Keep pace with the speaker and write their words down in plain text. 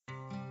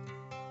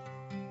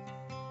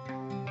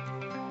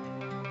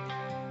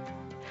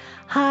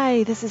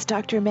Hi, this is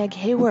Dr. Meg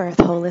Hayworth,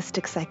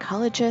 holistic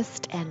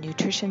psychologist and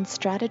nutrition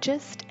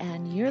strategist,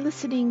 and you're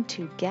listening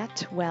to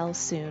Get Well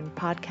Soon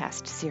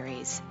podcast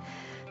series,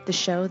 the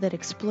show that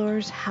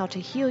explores how to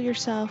heal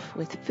yourself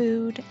with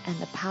food and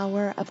the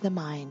power of the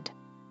mind.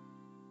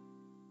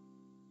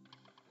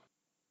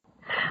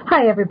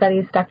 Hi, everybody.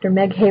 It's Dr.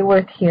 Meg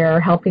Hayworth here,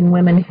 helping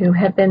women who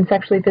have been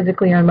sexually,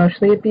 physically, or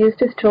emotionally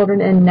abused as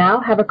children and now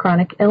have a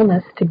chronic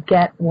illness to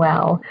get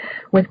well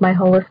with my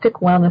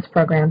holistic wellness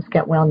programs,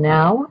 Get Well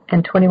Now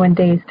and 21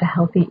 Days to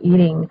Healthy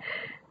Eating.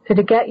 So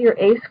to get your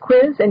ACE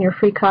quiz and your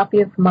free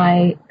copy of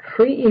my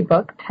free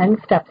ebook, 10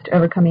 Steps to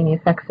Overcoming the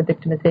Effects of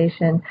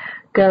Victimization,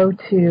 go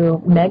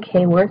to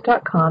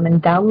meghayworth.com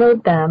and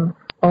download them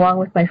along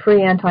with my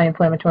free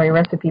anti-inflammatory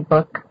recipe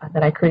book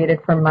that I created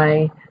for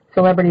my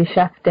celebrity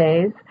chef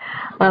days.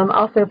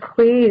 Also,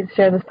 please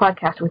share this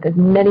podcast with as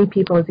many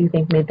people as you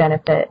think may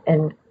benefit.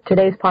 And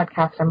today's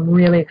podcast I'm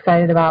really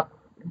excited about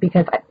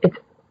because it's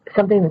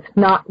something that's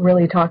not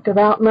really talked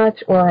about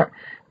much, or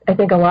I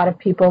think a lot of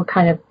people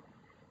kind of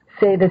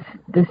say this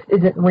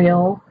isn't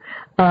real,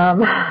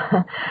 but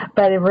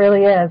it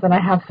really is. And I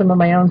have some of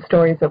my own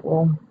stories that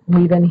we'll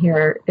weave in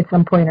here at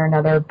some point or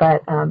another.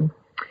 But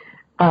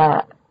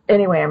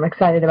anyway, I'm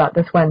excited about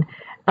this one.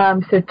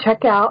 So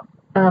check out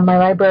my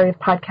library of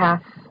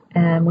podcasts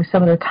and with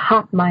some of the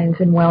top minds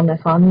in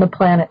wellness on the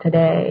planet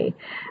today,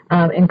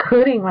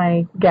 including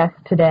my guest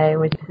today,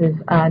 which is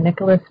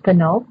Nicolas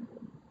Pineault.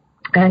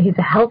 He's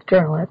a health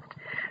journalist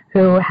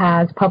who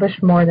has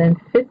published more than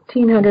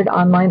 1,500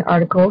 online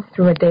articles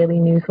through a daily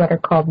newsletter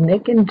called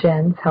Nick and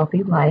Jen's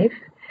Healthy Life.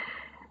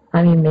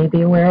 You may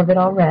be aware of it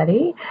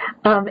already.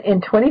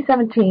 In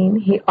 2017,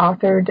 he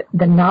authored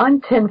the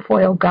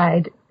Non-Tinfoil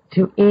Guide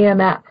to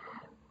EMFs.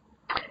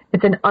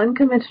 It's an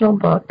unconventional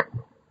book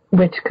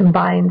which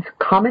combines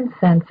common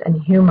sense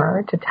and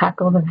humor to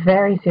tackle the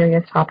very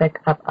serious topic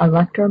of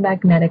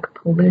electromagnetic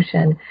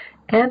pollution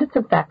and its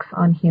effects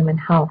on human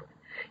health.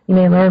 You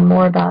may learn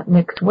more about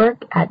Nick's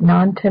work at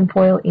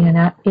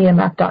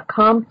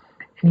nontinfoilemf.com,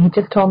 and he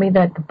just told me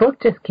that the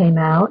book just came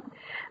out,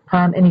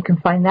 and you can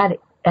find that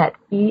at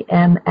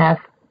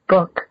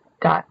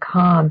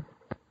emfbook.com.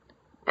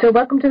 So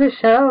welcome to the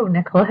show,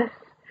 Nicolas.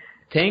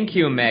 Thank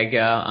you, Meg.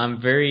 I'm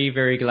very,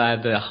 very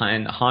glad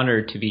and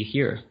honored to be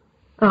here.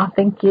 Oh,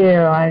 thank you.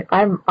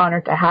 I'm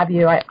honored to have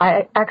you.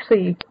 I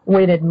actually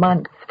waited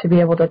months to be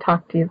able to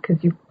talk to you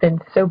because you've been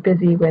so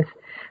busy with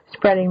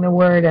spreading the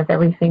word of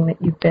everything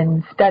that you've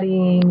been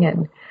studying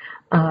and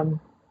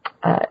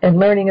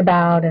learning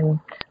about. And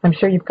I'm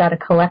sure you've got a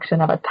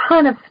collection of a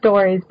ton of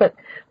stories. But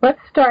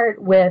let's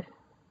start with,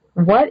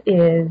 what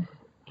is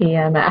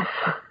EMF?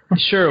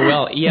 Sure.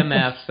 Well,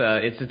 EMF,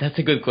 that's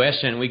a good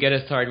question. We got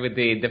to start with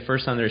the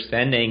first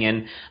understanding.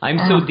 And I'm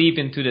so deep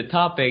into the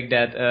topic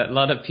that a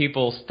lot of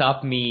people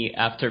stop me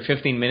after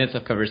 15 minutes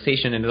of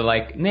conversation and they're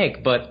like,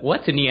 Nick, but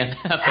what's an EMF?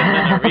 And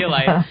then I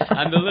realize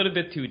I'm a little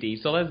bit too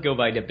deep. So let's go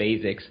by the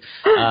basics.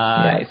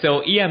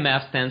 So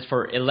EMF stands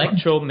for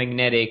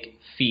electromagnetic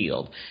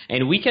field.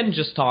 And we can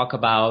just talk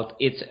about,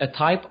 it's a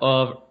type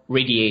of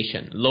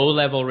radiation,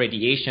 low-level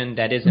radiation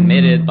that is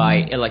emitted by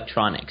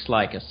electronics,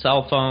 like a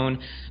cell phone,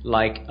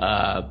 like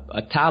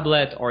a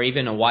tablet, or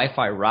even a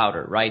Wi-Fi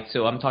router, right?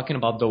 So I'm talking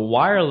about the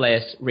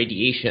wireless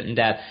radiation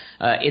that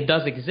it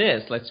does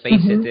exist. Let's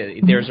face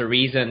it, there's a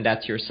reason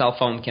that your cell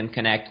phone can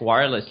connect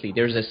wirelessly.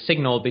 There's a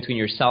signal between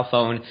your cell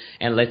phone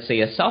and, let's say,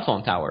 a cell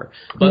phone tower,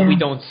 but we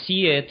don't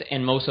see it,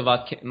 and most of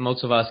us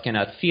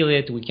cannot feel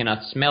it. We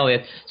cannot smell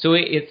it. So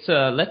it's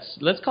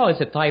let's call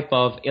it a type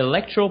of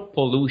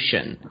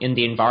electropollution in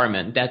the environment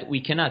that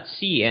we cannot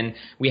see, and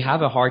we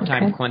have a hard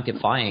time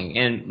quantifying.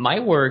 And my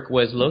work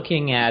was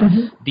looking at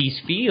these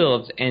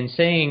fields and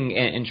saying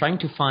and trying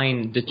to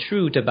find the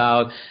truth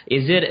about,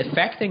 is it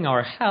affecting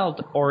our health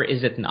or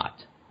is it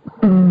not?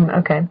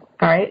 Okay.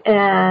 All right.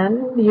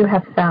 And you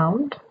have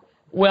found?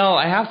 Well,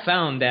 I have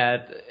found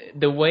that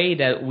the way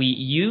that we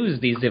use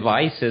these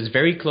devices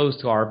very close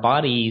to our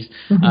bodies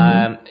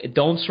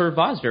don't serve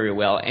us very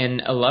well.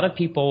 And a lot of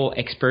people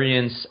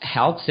experience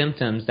health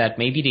symptoms that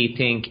maybe they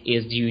think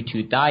is due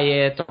to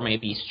diet or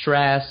maybe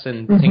stress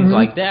and things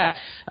like that.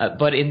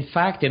 But in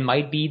fact, it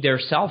might be their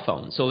cell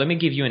phone. So let me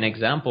give you an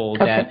example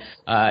that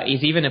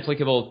is even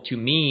applicable to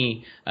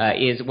me,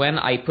 is when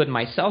I put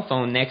my cell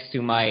phone next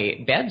to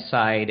my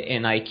bedside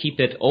and I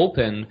keep it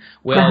open.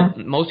 Well,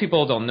 most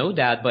people don't know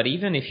that, but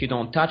even if you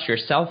don't touch your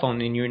cell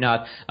phone and you're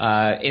not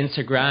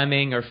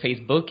Instagramming or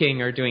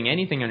Facebooking or doing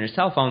anything on your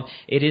cell phone,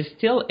 it is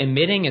still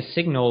emitting a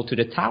signal to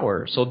the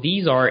tower. So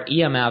these are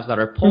EMFs that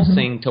are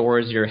pulsing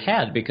towards your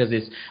head because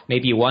it's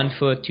maybe 1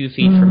 foot, 2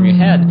 feet from your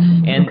head.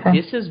 And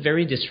this is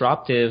very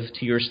disruptive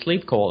to your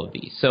sleep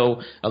quality.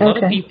 So a lot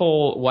of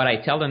people, what I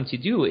tell them to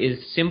do is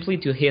simply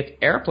to hit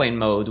airplane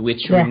mode,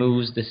 which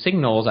removes the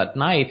signals at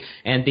night,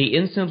 and they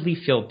instantly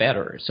feel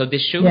better. So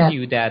this shows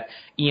you that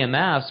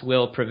EMFs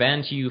will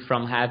prevent you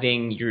from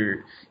having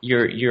your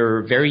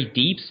very very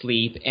deep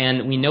sleep,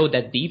 and we know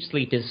that deep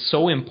sleep is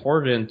so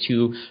important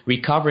to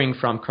recovering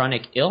from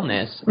chronic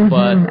illness,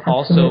 but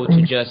also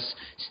to just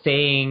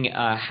staying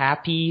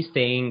happy,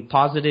 staying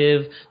positive,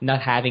 not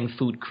having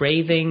food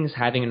cravings,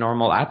 having a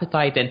normal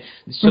appetite, and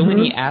so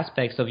many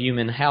aspects of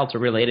human health are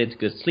related to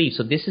good sleep.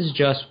 So this is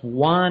just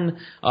one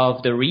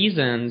of the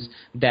reasons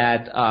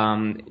that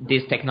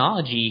this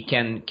technology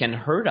can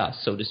hurt us,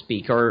 so to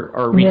speak,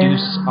 or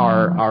reduce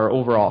our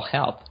overall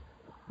health.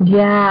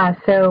 Yeah.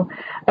 So,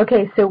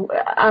 okay. So,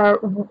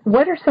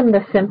 what are some of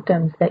the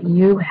symptoms that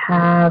you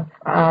have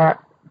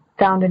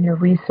found in your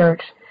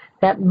research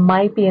that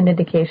might be an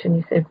indication?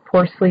 You said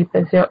poor sleep.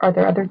 Are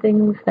there other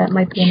things that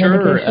might be an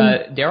indication?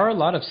 Sure. There are a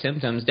lot of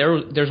symptoms.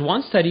 There's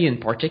one study in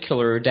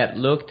particular that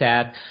looked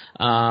at,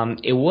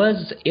 it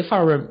was, if I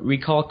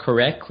recall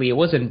correctly, it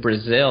was in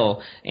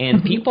Brazil,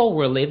 and people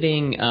were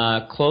living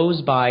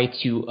close by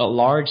to a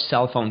large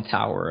cell phone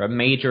tower, a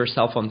major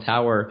cell phone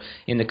tower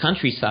in the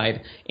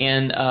countryside,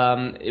 and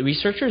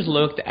researchers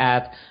looked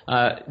at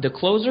the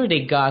closer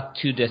they got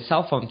to the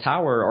cell phone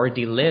tower, or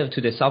they lived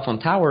to the cell phone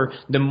tower,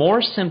 the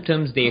more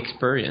symptoms they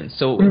experienced.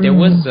 So there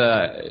was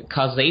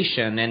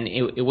causation, and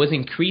it was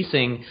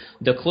increasing.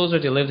 The closer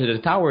they lived to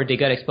the tower, they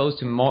got exposed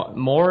to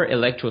more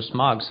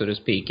electrosmog, so to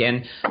speak.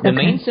 And the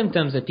main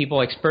symptoms that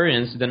people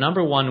experienced, the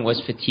number one was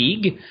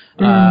fatigue.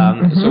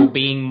 So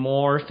being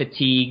more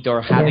fatigued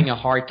or having a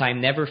hard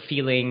time, never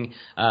feeling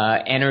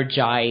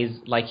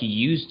energized like you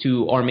used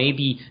to, or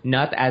maybe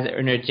not as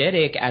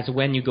energetic as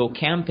when you go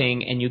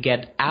camping and you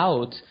get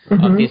out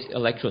of this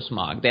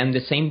electrosmog. Then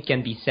the same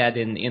can be said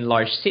in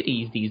large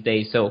cities these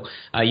days. So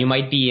you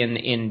might be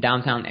in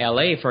downtown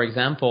LA, for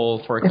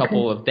example, for a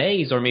couple of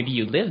days, or maybe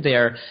you live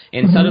there,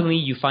 and suddenly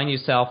you find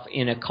yourself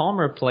in a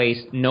calmer place,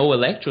 no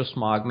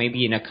electrosmog,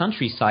 maybe in a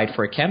countryside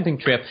for a camping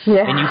trip,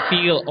 and you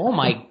feel, oh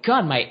my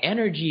God, my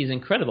energy is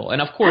incredible.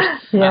 And of course,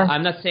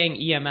 I'm not saying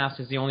EMFs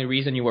is the only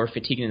reason you were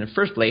fatigued in the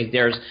first place.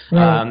 There's,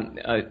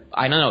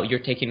 I don't know, you're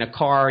taking a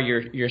car,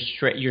 you're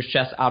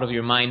stressed out of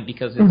your mind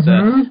because it's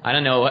I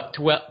don't know, a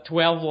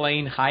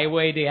 12-lane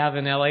highway they have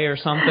in LA or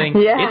something.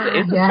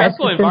 It's a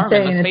stressful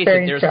environment. Let's face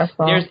it.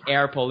 There's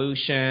air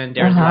pollution.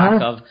 There's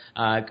lack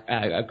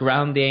of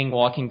grounding,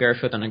 walking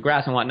barefoot on the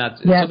grass and whatnot.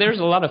 So there's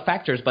a lot of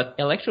factors, but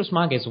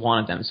electrosmog is one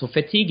of them. So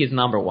fatigue is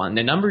number one.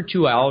 The number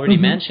two I already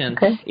mentioned.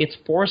 It's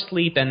poor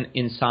sleep and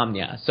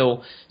insomnia.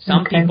 So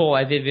some people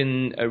have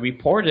even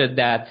reported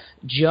that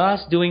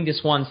just doing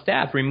this one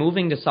step,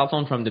 removing the cell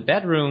phone from the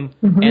bedroom,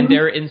 and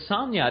their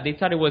insomnia, they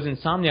thought it was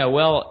insomnia.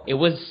 Well, it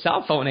was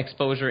cell phone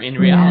exposure in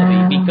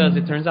reality, because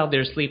it turns out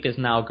their sleep is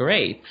now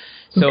great.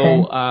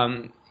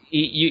 So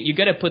you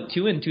got to put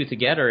two and two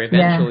together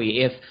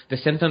eventually if the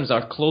symptoms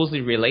are closely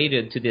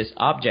related to this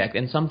object,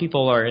 and some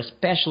people are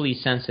especially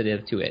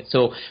sensitive to it.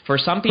 So for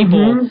some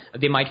people,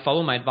 they might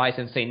follow my advice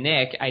and say,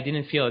 Nick, I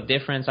didn't feel a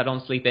difference. I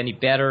don't sleep any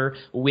better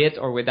with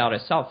or without a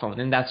cell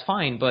phone, and that's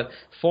fine. But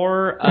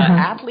for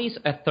at least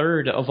a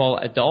third of all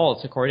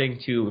adults, according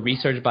to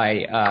research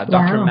by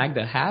Dr.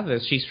 Magda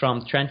Havas, she's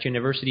from Trent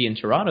University in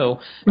Toronto,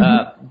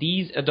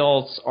 these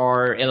adults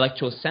are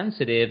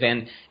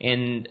electrosensitive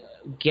and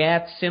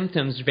get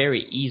symptoms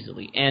very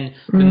easily. And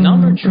the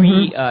number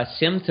three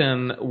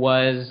symptom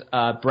was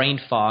brain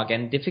fog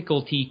and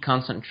difficulty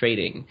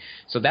concentrating.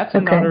 So that's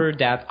another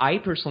that I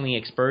personally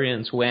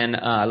experience when,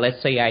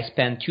 let's say, I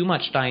spend too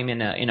much time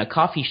in a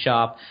coffee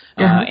shop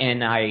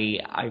and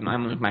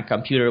I'm with my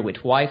computer with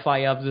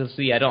Wi-Fi.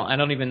 Obviously, I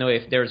don't even know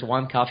if there's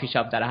one coffee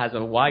shop that has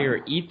a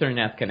wire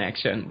Ethernet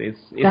connection. It's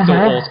so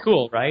old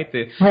school, right?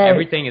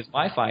 Everything is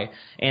Wi-Fi,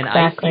 and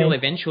I feel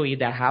eventually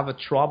that I have a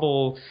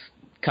trouble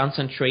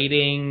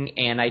concentrating,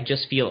 and I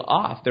just feel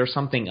off. There's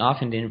something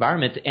off in the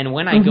environment. And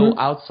when I go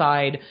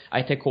outside,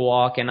 I take a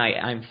walk, and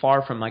I'm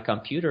far from my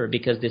computer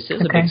because this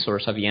is a big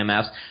source of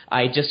EMFs.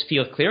 I just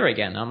feel clear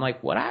again. I'm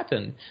like, what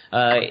happened?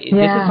 This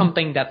is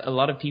something that a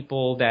lot of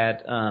people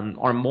that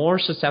are more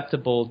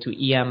susceptible to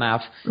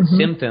EMF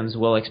symptoms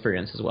will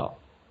experience as well.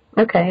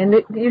 Okay, and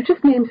you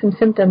just named some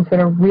symptoms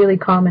that are really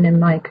common in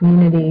my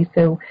community.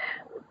 So,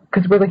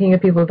 because we're looking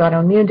at people with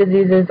autoimmune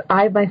diseases.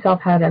 I myself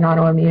had an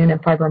autoimmune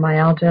and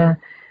fibromyalgia,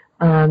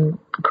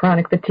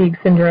 chronic fatigue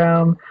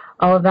syndrome,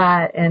 all of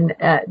that. And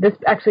this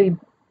actually,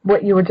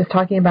 what you were just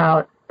talking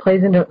about,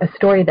 plays into a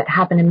story that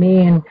happened to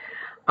me. And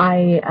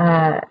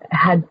I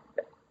had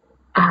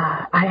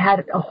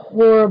a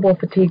horrible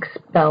fatigue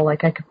spell.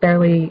 Like I could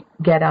barely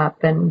get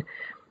up, and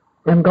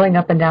going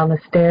up and down the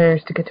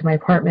stairs to get to my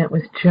apartment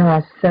was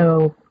just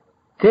so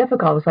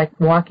difficult. It was like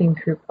walking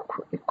through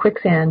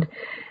quicksand.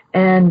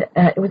 And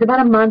it was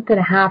about a month and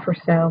a half or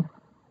so.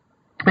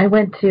 I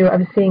was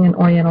seeing an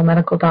Oriental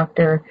medical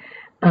doctor,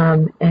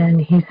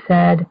 and he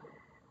said,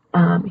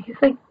 do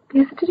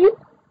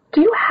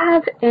you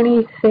have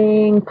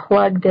anything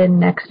plugged in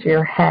next to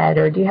your head,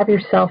 or do you have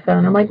your cell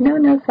phone? I'm like,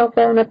 no cell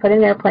phone. I put it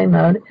in airplane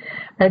mode.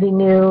 I already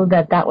knew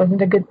that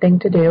wasn't a good thing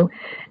to do.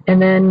 And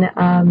then,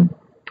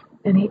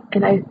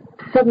 and I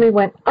suddenly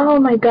went, oh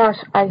my gosh,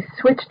 I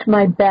switched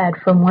my bed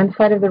from one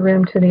side of the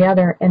room to the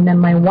other, and then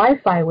my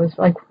Wi-Fi was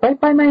like right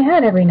by my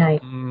head every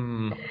night.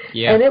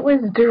 Yeah. And it was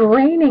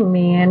draining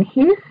me. And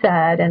he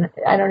said, and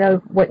I don't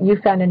know what you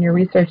found in your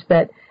research,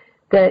 that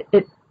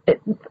it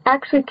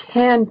actually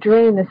can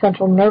drain the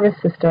central nervous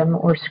system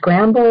or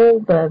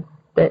scramble the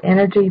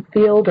energy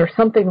field or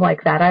something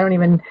like that. I don't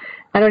even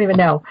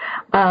know.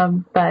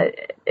 But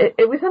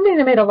it was something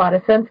that made a lot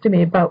of sense to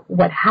me. But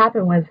what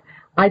happened was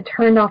I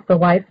turned off the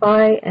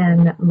Wi-Fi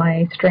and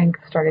my strength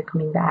started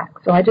coming back.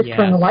 So I just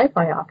turned the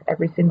Wi-Fi off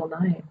every single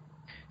night.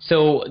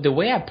 So the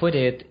way I put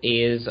it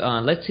is,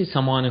 let's say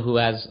someone who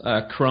has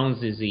Crohn's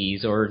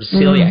disease or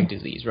celiac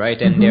disease, right?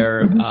 And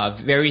they're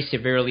very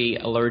severely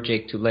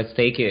allergic to, let's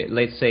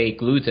say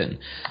gluten.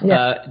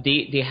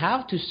 They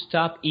have to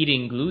stop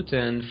eating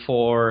gluten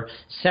for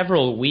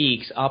several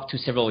weeks, up to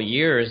several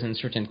years in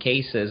certain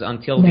cases,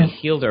 until they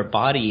heal their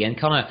body and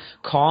kind of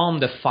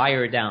calm the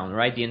fire down,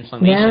 right? The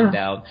inflammation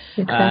down.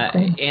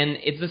 Exactly. And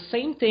it's the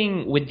same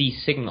thing with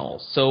these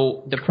signals.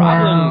 So the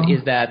problem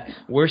is that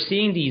we're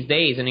seeing these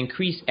days an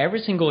increase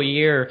every single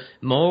year.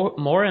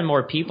 More and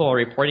more people are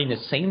reporting the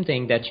same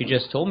thing that you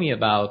just told me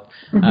about,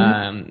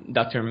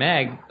 Dr.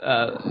 Meg,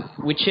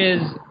 which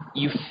is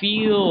you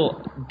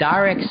feel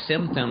direct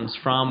symptoms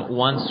from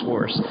one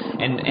source,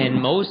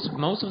 and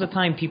most of the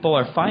time people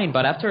are fine,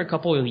 but after a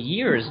couple of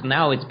years,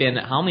 now it's been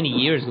how many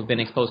years we've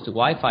been exposed to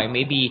Wi-Fi?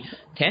 Maybe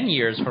 10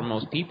 years for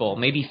most people,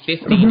 maybe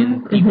 15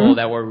 in people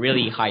that were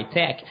really high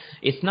tech.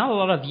 It's not a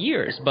lot of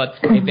years, but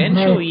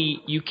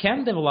eventually you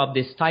can develop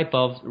this type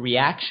of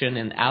reaction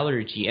and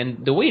allergy.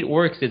 And the way it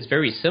works is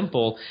very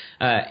simple.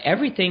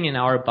 Everything in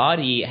our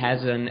body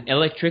has an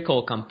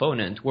electrical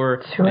component.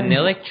 We're an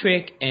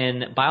electric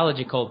and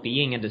biological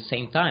being at the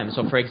same time.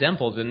 So, for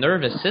example, the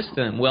nervous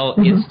system, well,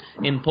 it's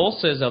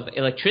impulses of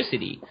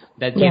electricity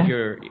that give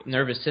your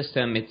nervous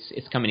system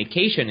its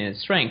communication and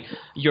its strength.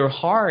 Your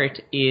heart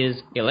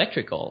is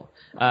electrical.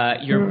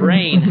 Your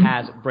brain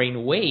has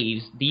brain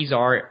waves. These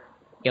are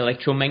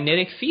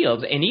electromagnetic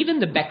fields, and even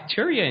the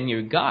bacteria in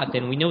your gut,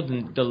 and we know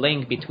the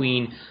link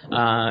between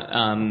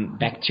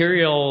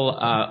bacterial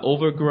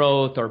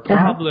overgrowth or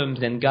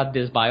problems and gut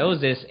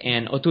dysbiosis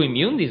and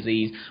autoimmune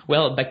disease.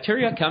 Well,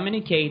 bacteria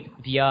communicate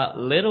via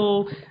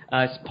little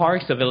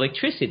sparks of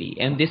electricity,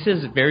 and this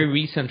is very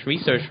recent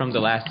research from the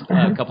last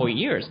couple of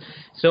years.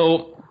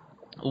 So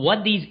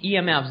what these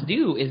EMFs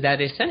do is that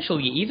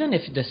essentially, even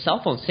if the cell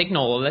phone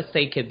signal, let's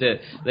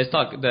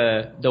talk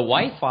the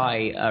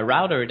Wi-Fi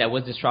router that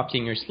was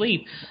disrupting your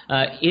sleep,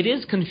 it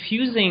is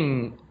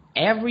confusing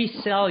every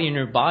cell in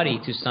your body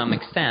to some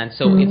extent.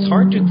 So it's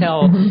hard to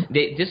tell.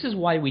 This is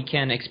why we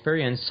can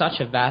experience such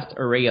a vast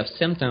array of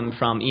symptoms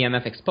from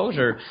EMF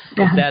exposure,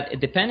 is that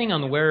depending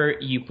on where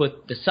you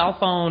put the cell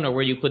phone or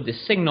where you put the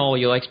signal,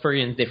 you'll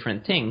experience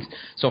different things.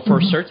 So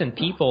for certain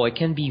people, it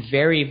can be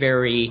very,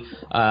 very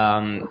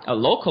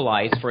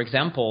localized. For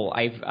example,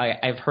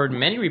 I've heard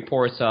many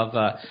reports of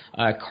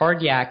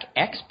cardiac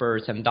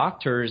experts and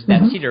doctors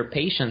that see their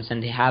patients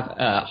and they have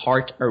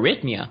heart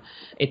arrhythmia.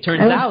 It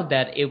turns out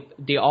that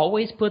they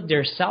always put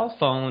their cell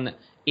phone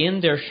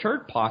in their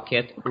shirt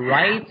pocket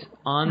right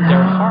on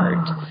their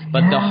heart,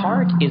 but the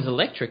heart is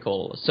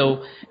electrical.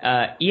 So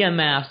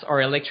EMFs are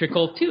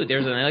electrical too.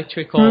 There's an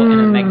electrical and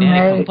a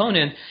magnetic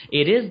component.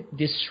 It is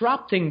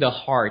disrupting the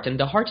heart, and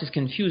the heart is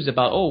confused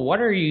about, why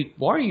are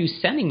you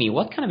sending me?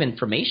 What kind of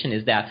information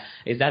is that?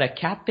 Is that a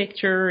cat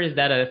picture? Is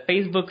that a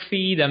Facebook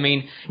feed? I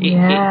mean,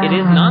 it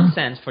is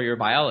nonsense for your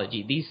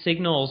biology. These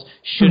signals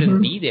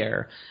shouldn't be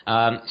there.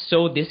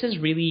 So this is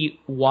really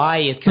why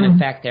it can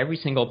affect every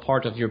single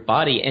part of your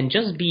body and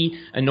just be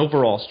an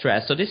overall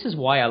stress. So this is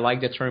why I like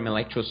the term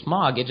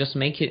electrosmog. It just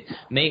makes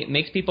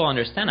people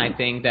understand, I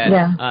think, that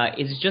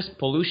it's just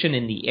pollution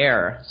in the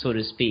air, so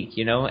to speak,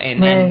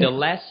 and the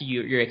less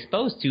you're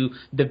exposed to,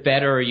 the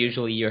better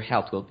usually your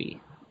health will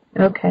be.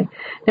 Okay.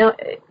 Now,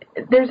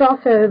 there's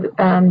also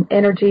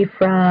energy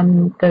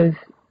from those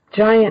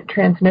giant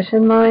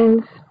transmission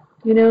lines,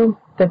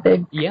 the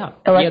big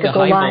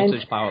electrical lines.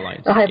 Voltage power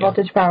lines. The high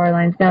voltage power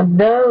lines. Now,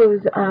 those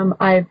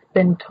I've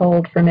been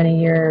told for many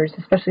years,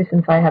 especially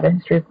since I have a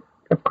history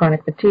of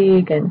chronic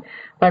fatigue and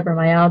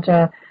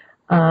fibromyalgia,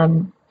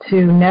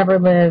 to never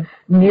live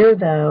near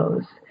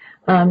those.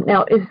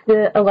 Now, is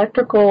the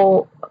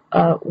electrical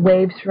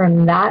waves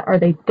from that, are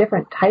they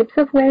different types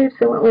of waves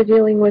than what we're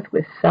dealing with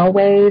cell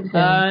waves?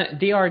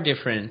 They are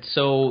different.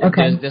 So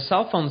the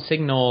cell phone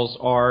signals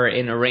are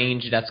in a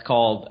range that's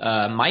called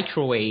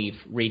microwave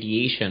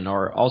radiation,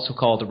 or also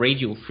called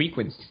radio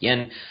frequency.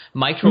 And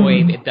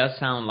microwave, it does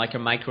sound like a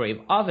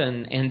microwave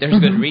oven, and there's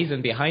good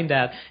reason behind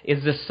that.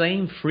 It's the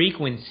same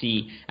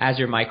frequency as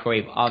your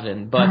microwave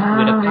oven, but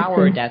with a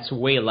power that's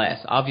way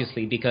less,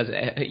 obviously, because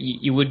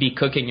you would be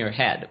cooking your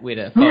head with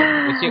a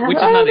phone, which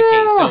is not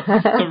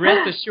the case. So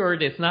rest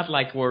assured, it's not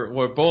like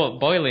we're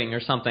boiling or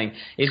something.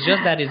 It's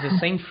just that it's the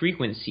same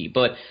frequency.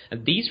 But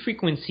these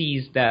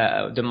frequencies,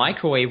 the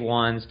microwave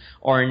ones,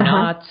 are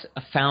not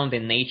found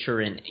in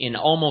nature in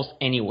almost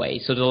any way.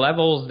 So the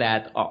levels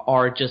that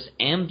are just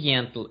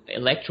ambient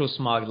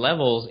electrosmog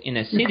levels in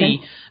a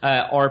city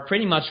are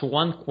pretty much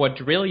 1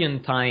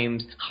 quadrillion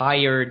times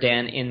higher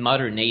than in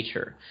Mother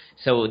Nature.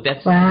 So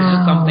that's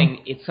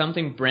just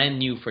something brand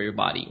new for your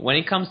body. When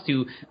it comes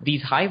to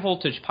these high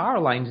voltage power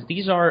lines,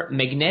 these are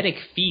magnetic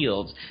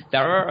fields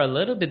that are a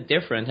little bit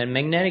different. And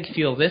magnetic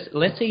fields,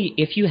 let's say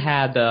if you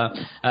had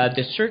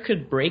the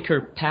circuit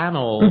breaker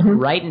panel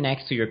right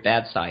next to your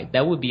bedside,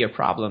 that would be a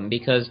problem,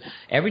 because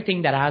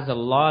everything that has a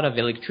lot of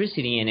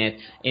electricity in it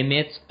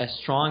emits a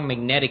strong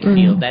magnetic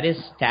field that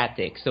is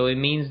static. So it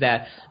means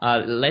that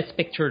let's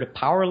picture the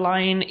power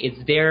line. It's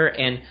there,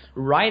 and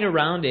right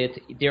around it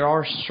there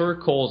are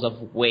circles of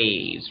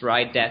waves,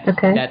 right?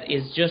 That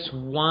is just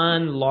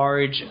one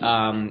large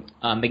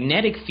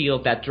magnetic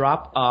field that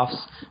drop off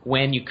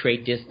when you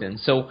create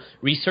distance. So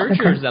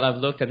researchers that have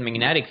looked at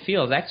magnetic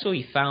fields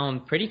actually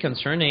found pretty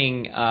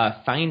concerning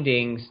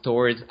findings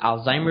towards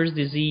Alzheimer's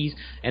disease,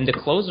 and the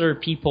closer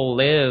people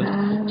live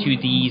to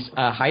these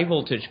high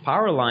voltage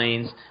power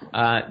lines,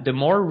 the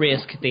more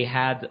risk they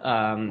had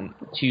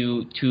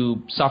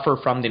to suffer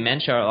from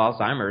dementia or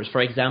Alzheimer's. For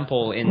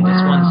example, in this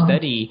one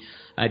study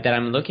that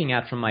I'm looking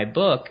at from my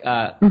book,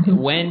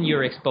 when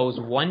you're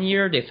exposed 1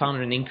 year, they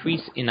found an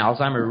increase in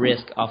Alzheimer's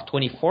risk of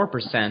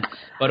 24%,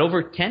 but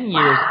over 10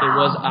 years, it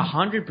was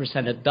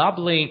 100%, a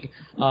doubling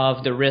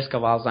of the risk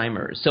of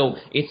Alzheimer's. So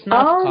it's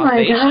not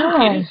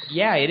causation.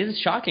 It is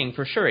shocking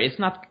for sure. It's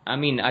not,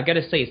 I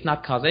gotta say, it's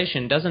not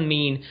causation. Doesn't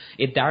mean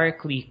it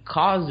directly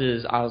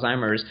causes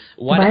Alzheimer's.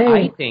 What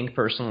I think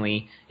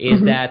personally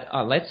is that,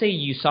 let's say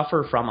you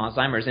suffer from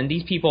Alzheimer's, and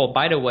these people,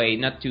 by the way,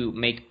 not to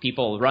make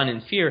people run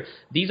in fear,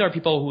 these are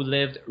people who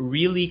lived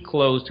really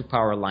close to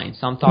power lines.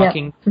 So I'm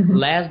talking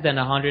less than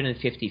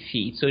 150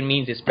 feet. So it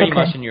means it's pretty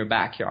much in your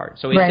backyard.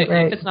 So if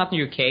it's not in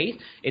your case,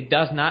 it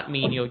does not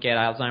mean you'll get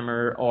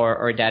Alzheimer's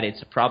or that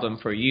it's a problem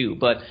for you.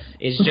 But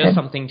it's just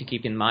something to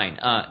keep in mind,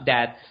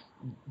 that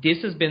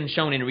this has been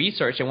shown in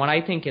research, and what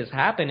I think is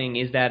happening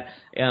is that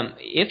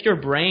if your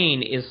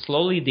brain is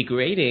slowly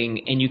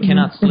degrading and you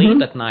cannot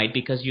sleep at night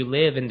because you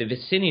live in the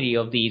vicinity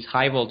of these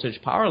high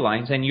voltage power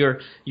lines, and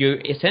you're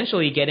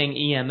essentially getting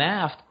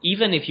EMF'd,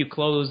 even if you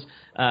close,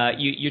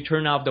 you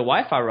turn off the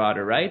Wi-Fi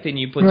router, right, and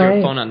you put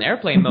your phone on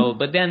airplane mode,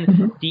 but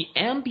then the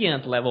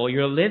ambient level,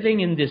 you're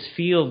living in this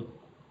field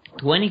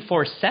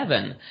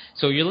 24/7.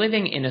 So you're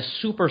living in a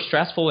super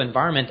stressful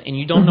environment and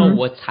you don't know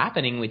what's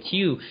happening with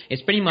you.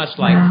 It's pretty much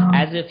like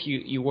as if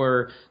you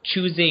were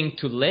choosing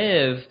to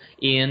live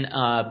in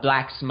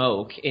black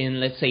smoke in,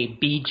 let's say,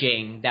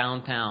 Beijing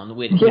downtown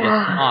with the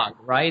smog,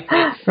 right?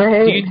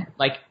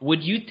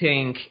 Would you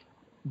think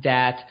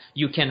that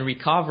you can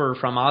recover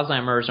from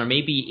Alzheimer's or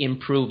maybe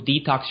improve,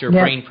 detox your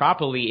brain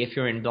properly if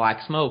you're in black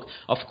smoke?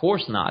 Of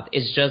course not.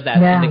 It's just that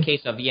in the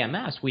case of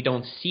EMS, we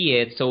don't see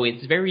it, so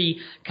it's very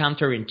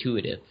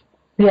counterintuitive.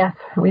 Yes,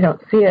 we don't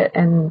see it,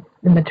 and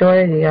the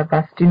majority of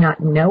us do not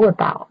know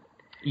about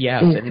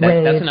Yes, and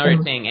that's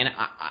another thing. And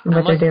I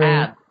must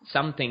add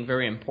something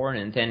very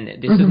important,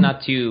 and this is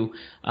not to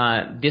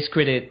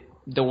discredit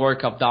the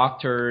work of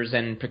doctors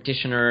and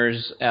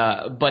practitioners,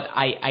 but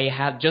I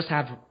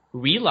have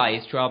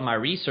realized throughout my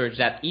research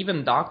that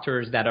even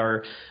doctors that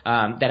are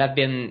that have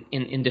been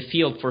in the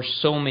field for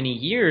so many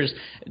years,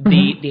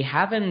 they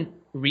haven't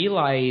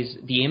realize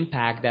the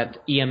impact that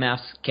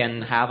EMFs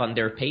can have on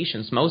their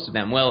patients, most of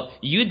them. Well,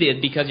 you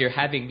did because you're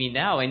having me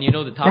now and you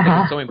know the topic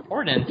is so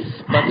important,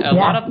 but a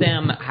lot of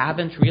them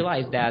haven't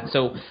realized that.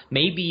 So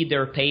maybe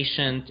their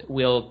patient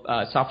will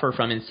suffer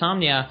from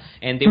insomnia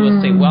and they will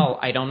say, well,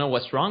 I don't know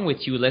what's wrong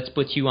with you, let's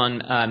put you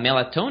on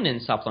melatonin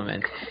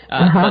supplement.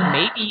 But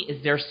maybe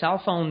it's their cell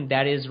phone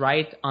that is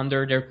right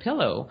under their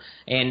pillow.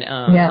 And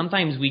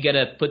sometimes we got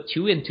to put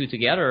two and two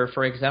together.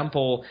 For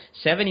example,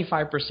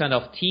 75%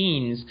 of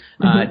teens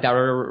that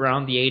are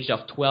around the age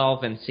of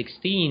 12 and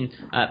 16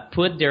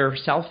 put their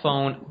cell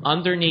phone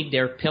underneath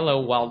their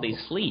pillow while they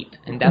sleep,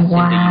 and that's in the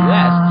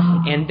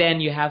U.S. And then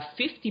you have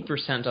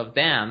 50% of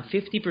them,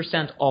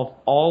 50% of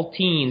all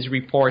teens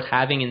report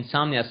having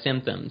insomnia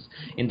symptoms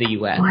in the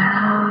U.S.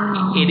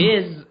 It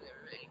is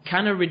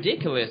kind of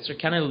ridiculous or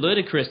kind of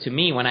ludicrous to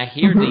me when I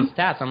hear these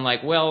stats. I'm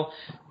like, well,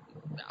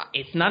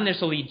 it's not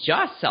necessarily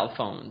just cell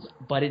phones,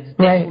 but it's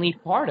definitely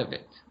part of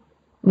it.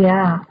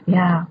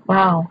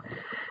 Wow.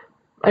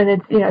 And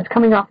it's, it's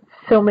coming off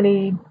so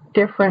many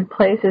different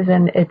places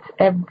and it's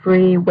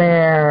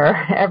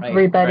everywhere.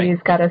 Everybody's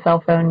got a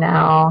cell phone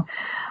now.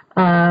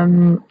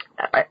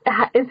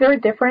 Is there a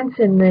difference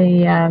in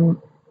the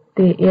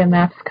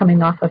EMFs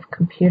coming off of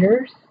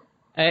computers?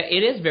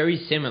 It is very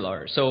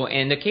similar. So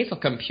in the case of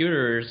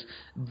computers,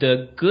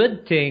 the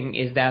good thing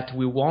is that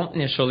we won't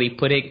initially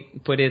put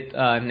it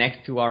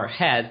next to our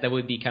heads. That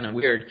would be kind of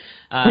weird.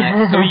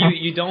 So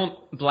you don't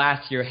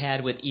blast your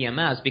head with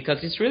EMFs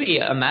because it's really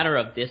a matter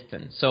of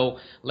distance. So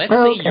let's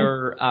say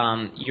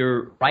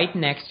you're right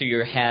next to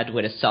your head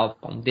with a cell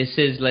phone. This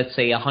is, let's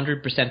say,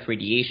 100%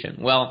 radiation.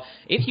 Well,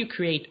 if you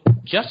create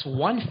just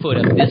 1 foot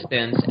of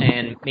distance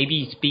and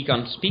maybe speak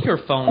on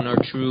speakerphone or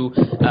through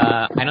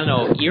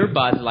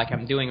earbuds like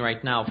I'm doing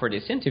right now for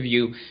this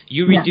interview,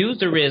 you reduce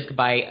the risk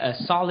by a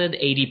solid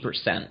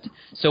 80%.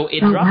 So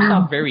it drops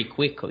off very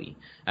quickly.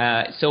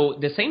 So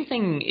the same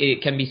thing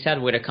it can be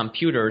said with a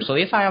computer. So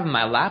if I have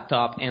my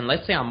laptop and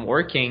let's say I'm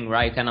working,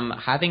 right, and I'm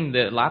having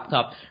the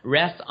laptop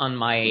rest on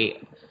my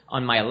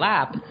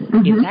lap,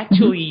 it's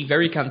actually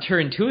very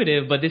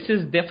counterintuitive, but this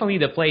is definitely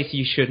the place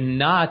you should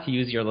not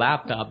use your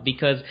laptop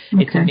because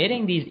it's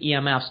emitting these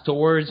EMFs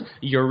towards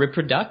your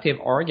reproductive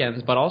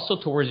organs, but also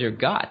towards your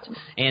gut.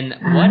 And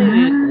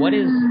what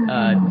is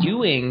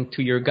doing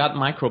to your gut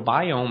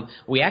microbiome,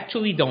 we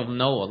actually don't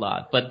know a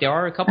lot. But there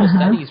are a couple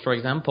studies, for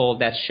example,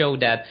 that show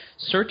that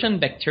certain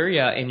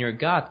bacteria in your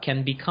gut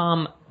can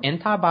become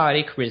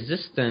antibiotic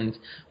resistant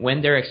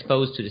when they're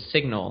exposed to the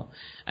signal.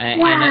 And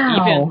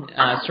even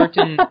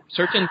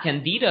certain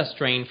Candida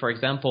strain, for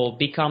example,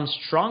 become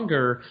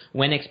stronger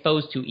when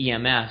exposed to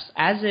EMFs,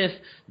 as if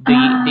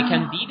the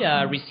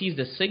Candida receives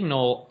the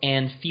signal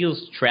and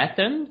feels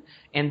threatened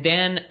and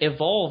then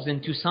evolves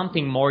into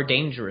something more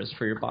dangerous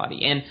for your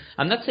body. And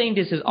I'm not saying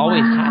this is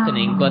always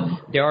happening, but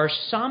there are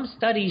some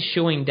studies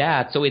showing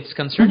that. So it's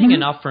concerning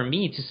enough for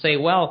me to say,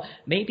 well,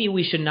 maybe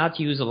we should not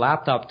use a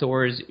laptop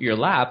towards your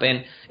lap.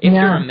 And if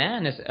you're a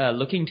man is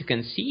looking to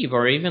conceive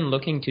or even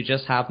looking to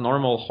just have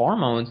normal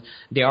hormones,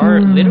 there are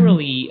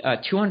literally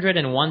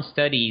 201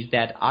 studies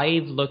that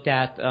I've looked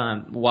at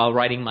while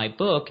writing my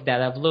book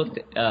that have looked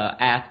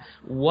at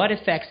what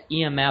effects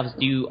EMFs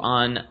do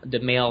on the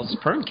male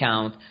sperm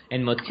count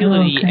and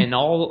motility and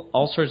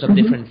all sorts of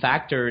different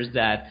factors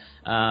that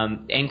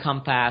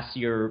encompass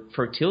your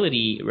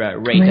fertility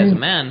rate as a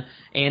man.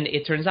 And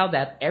it turns out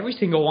that every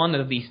single one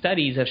of these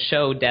studies have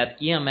showed that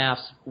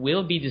EMFs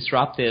will be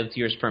disruptive to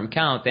your sperm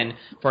count. And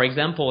for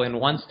example, in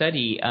one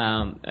study,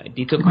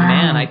 they took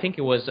men, I think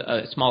it was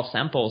a small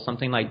sample,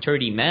 something like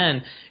 30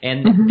 men,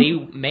 and they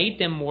made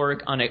them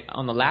work on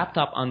a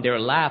laptop on their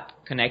lap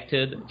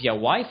connected via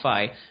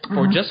Wi-Fi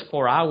for just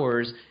 4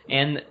 hours,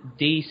 and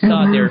they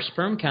saw their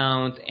sperm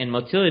count and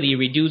motility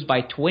reduced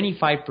by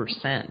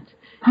 25%.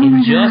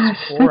 In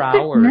just 4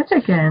 hours. So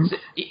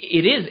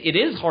it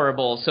is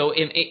horrible. So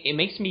it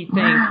makes me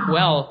think,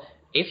 well,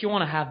 if you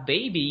want to have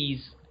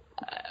babies,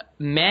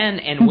 men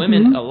and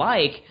women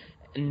alike,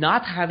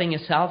 not having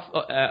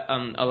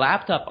a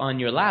laptop on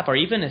your lap or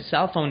even a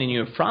cell phone in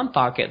your front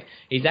pocket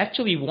is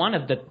actually one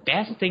of the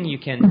best things you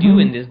can do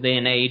in this day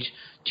and age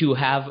to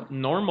have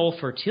normal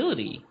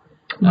fertility.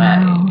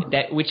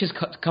 Which is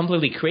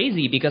completely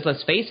crazy because,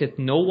 let's face it,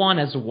 no one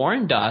has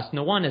warned us,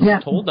 no one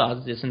has told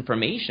us this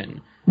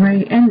information.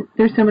 Right, and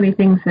there's so many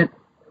things that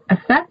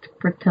affect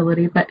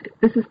fertility, but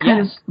this is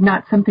kind of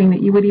not something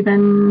that you would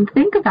even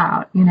think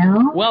about, you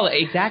know? Well,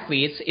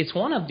 exactly. It's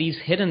one of these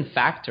hidden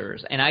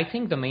factors, and I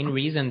think the main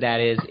reason that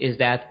is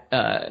that,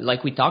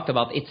 like we talked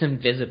about, it's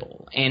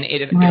invisible, and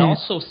it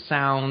also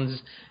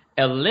sounds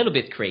a little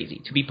bit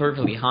crazy, to be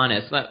perfectly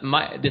honest.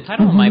 The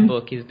title of my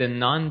book is The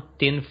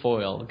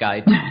Non-Tinfoil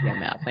Guide to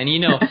EMF. And, you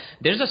know,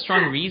 there's a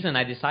strong reason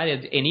I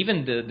decided, and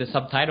even the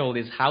subtitle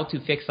is How to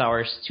Fix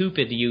Our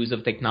Stupid Use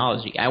of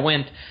Technology. I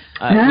went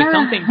with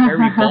something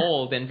very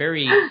bold and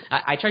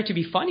I tried to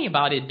be funny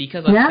about it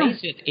because, let's face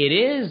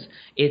it,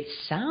 it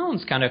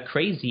sounds kind of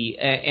crazy.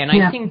 And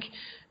I think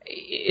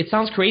it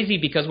sounds crazy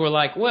because we're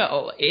like,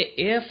 well,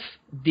 if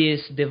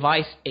this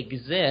device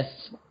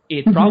exists,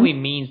 it probably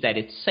means that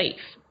it's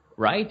safe.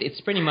 Right? It's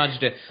pretty much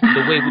the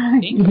way we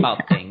think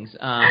about things.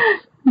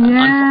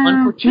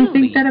 Unfortunately, you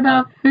think that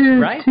about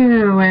food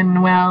too,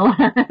 and well,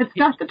 it's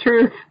not the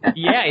truth.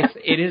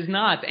 It is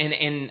not.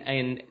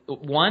 And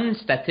one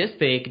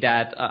statistic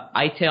that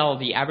I tell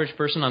the average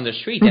person on the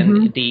street,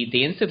 and they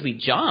instantly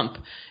jump,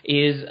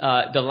 is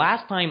the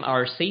last time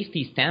our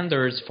safety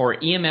standards for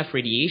EMF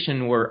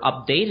radiation were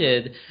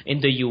updated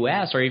in the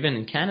U.S. or even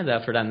in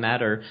Canada, for that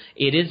matter.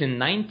 It is in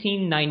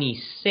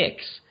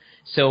 1996.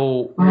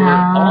 So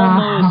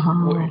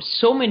we're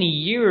so many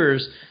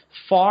years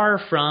far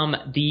from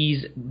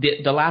the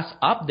last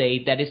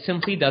update that it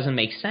simply doesn't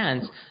make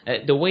sense.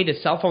 The way the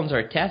cell phones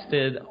are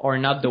tested are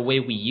not the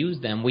way we use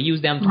them. We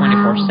use them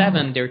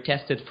 24/7. They're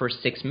tested for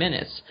 6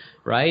 minutes,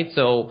 right?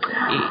 So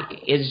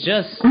it's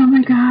just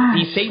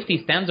these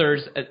safety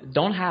standards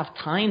don't have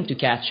time to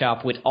catch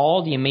up with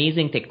all the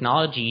amazing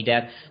technology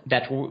that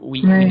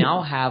we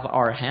now have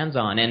our hands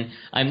on. And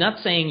I'm not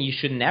saying you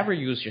should never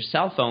use your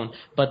cell phone,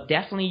 but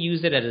definitely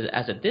use it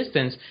as a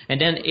distance. And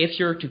then if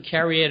you're to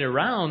carry it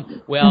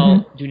around,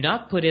 well, do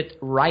not put it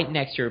right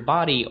next to your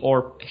body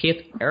or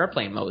hit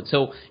airplane mode.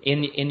 So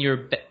in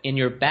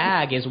your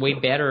bag is way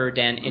better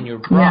than in your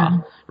bra,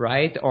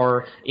 right?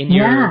 Or in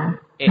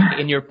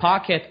in your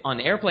pocket on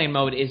airplane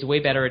mode is way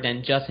better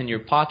than just in your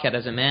pocket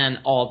as a man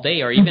all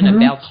day, or even a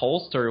belt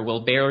holster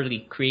will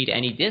barely create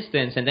any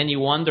distance, and then you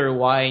wonder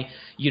why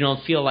you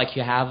don't feel like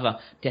you have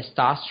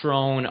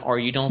testosterone, or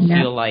you don't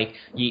feel like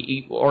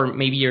or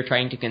maybe you're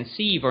trying to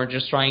conceive, or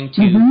just trying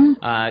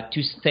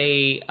to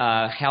stay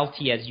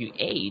healthy as you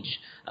age.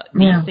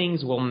 These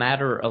things will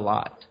matter a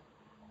lot.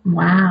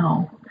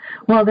 Wow.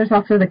 Well, there's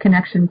also the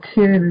connection,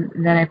 too,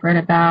 that I've read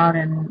about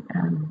and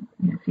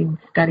seen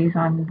studies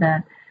on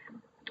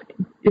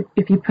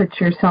if you put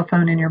your cell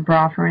phone in your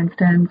bra, for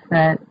instance,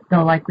 that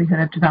the likelihood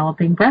of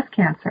developing breast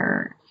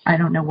cancer, I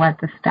don't know what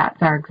the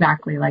stats are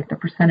exactly, like the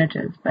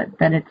percentages, but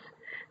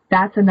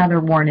that's another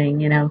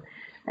warning,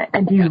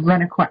 And do you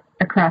run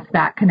across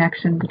that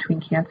connection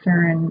between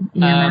cancer and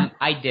EMF?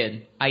 I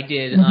did.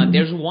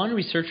 There's one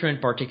researcher in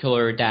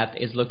particular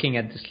that is looking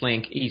at this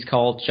link. He's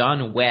called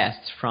John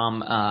West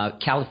from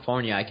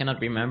California. I cannot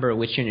remember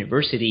which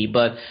university,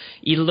 but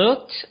he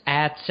looked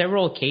at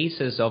several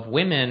cases of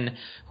women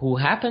who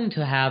happen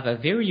to have a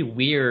very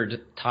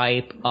weird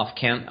type of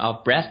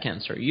breast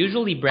cancer.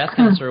 Usually breast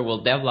cancer will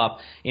develop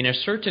in a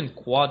certain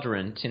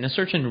quadrant, in a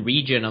certain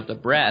region of the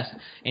breast,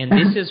 and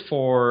this is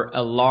for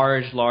a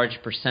large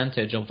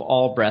percentage of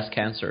all breast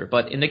cancer.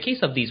 But in the case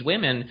of these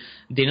women,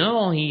 they not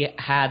only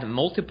had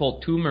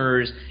multiple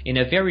tumors in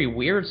a very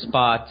weird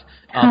spot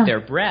of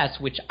their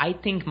breast, which I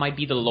think might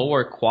be the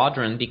lower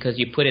quadrant because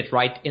you put it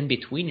right in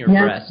between your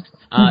breast,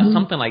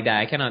 something like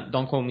that.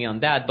 Don't quote me on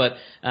that. But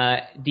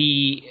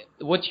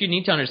what you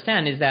need to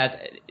understand is that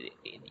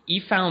he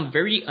found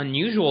very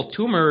unusual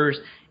tumors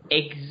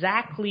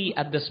exactly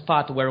at the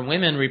spot where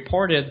women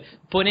reported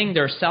putting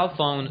their cell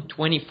phone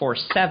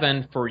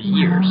 24/7 for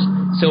years.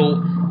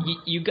 So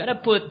you got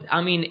to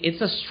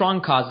it's a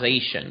strong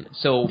causation.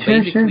 So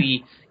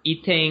basically, he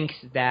thinks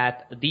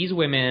that these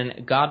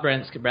women got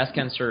breast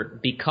cancer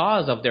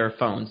because of their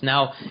phones.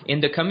 Now, in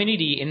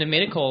the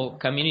medical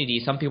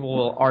community, some people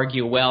will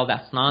argue, well,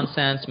 that's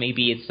nonsense.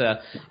 Maybe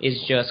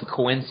it's just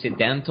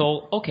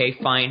coincidental. Okay,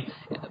 fine.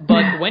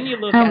 But when you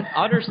look at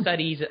other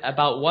studies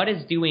about what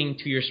it's doing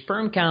to your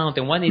sperm count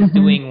and what it's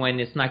doing when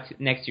it's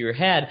next to your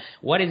head,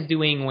 what it's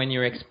doing when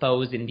you're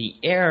exposed in the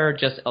air,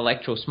 just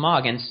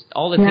electrosmog, and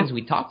all the things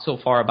we talked so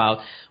far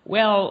about,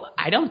 well,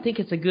 I don't think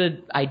it's a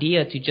good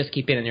idea to just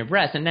keep it in your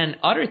breast. And then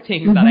other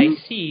things that I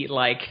see,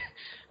 like,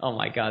 oh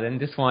my God, and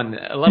this one,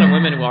 a lot of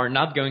women who are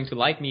not going to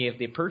like me if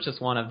they purchase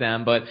one of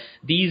them, but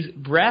these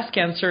breast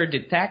cancer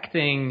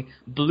detecting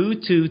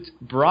Bluetooth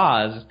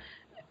bras,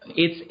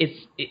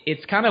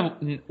 it's kind of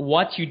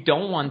what you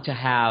don't want to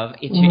have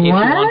if you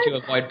want to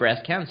avoid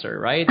breast cancer,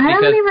 right? I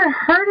haven't even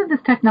heard of this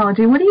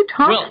technology. What are you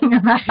talking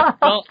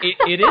about? Well,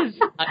 it is.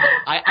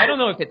 I don't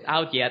know if it's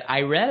out yet.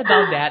 I read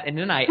about that, and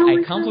then I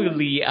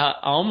completely I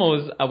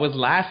was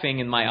laughing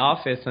in my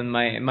office, and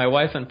my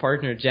wife and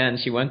partner Jen,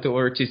 she went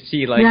over to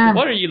see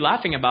what are you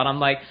laughing about? I'm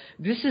like,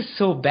 this is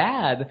so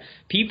bad.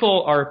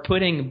 People are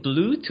putting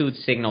Bluetooth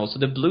signals. So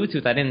the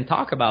Bluetooth I didn't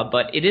talk about,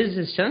 but it is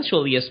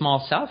essentially a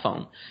small cell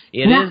phone.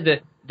 It is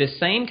the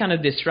same kind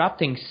of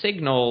disrupting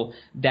signal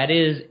that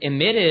is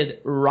emitted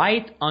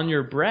right on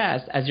your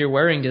breast as you're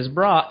wearing this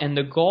bra. And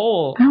the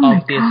goal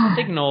of this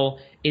signal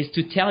is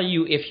to tell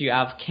you if you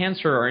have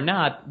cancer or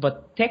not,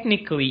 but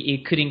technically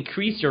it could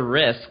increase your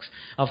risks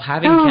of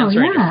having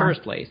cancer in the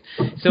first place.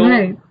 So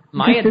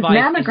my advice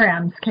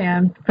mammograms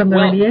can from the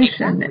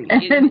radiation.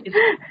 Exactly.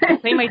 It's the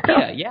same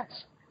idea,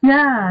 yes.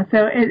 Yeah,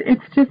 so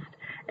it's just,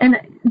 and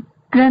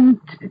then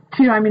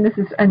too, this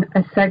is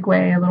a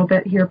segue a little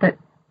bit here, but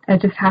I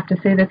just have to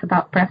say this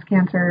about breast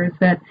cancer is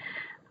that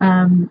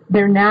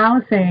they're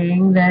now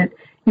saying that,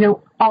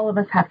 all of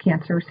us have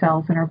cancer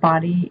cells in our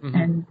body,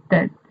 and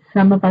that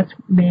some of us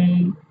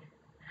may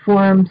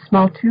form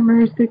small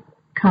tumors that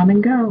come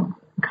and go.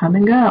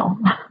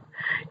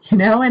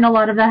 And a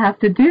lot of that has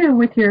to do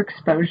with your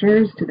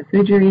exposures to the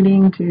food you're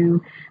eating,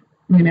 to,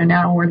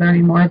 now we're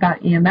learning more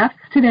about EMFs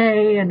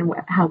today and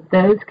how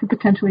those could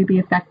potentially be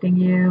affecting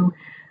you.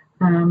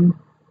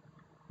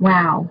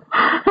 Wow.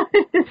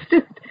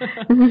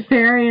 This is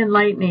very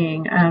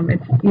enlightening. I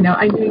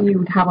knew you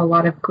would have a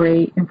lot of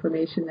great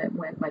information that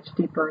went much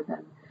deeper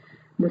than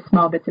the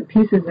small bits and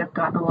pieces that have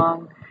gotten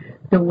along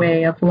the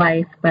way of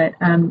life. But,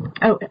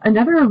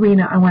 another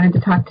arena I wanted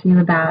to talk to you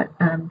about,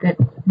 that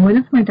one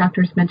of my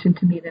doctors mentioned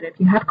to me that if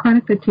you have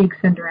chronic fatigue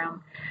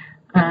syndrome,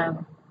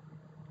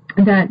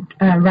 that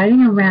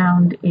riding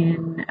around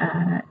in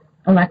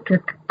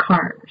electric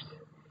cars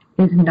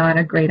is not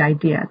a great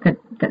idea, that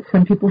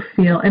some people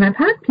feel, and I've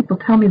had people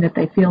tell me that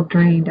they feel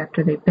drained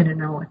after they've been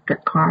in an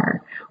electric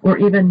car, or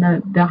even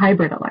the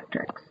hybrid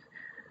electrics.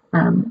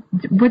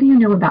 What do you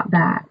know about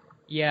that?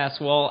 Yes,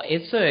 well,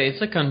 it's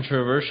a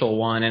controversial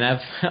one, and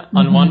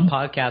on one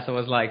podcast I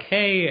was like,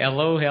 "Hey,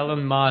 hello,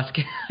 Elon Musk."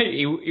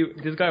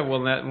 This guy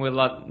will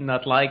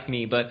not like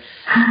me, but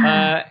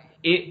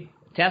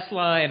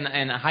Tesla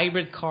and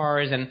hybrid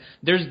cars, and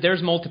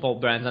there's multiple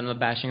brands. I'm not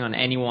bashing on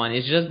anyone.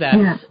 It's just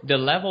that the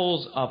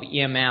levels of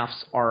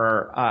EMFs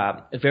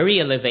are very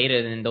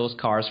elevated in those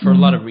cars for a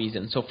lot of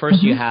reasons. So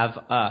first, you have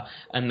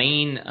a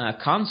main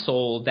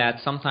console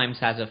that sometimes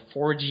has a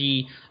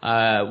 4G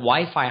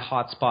Wi-Fi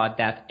hotspot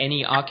that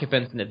any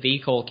occupant in the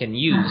vehicle can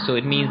use. So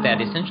it means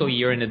that essentially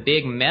you're in a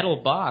big metal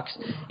box,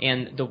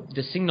 and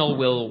the signal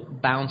will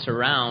bounce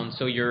around.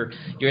 So you're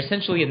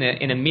essentially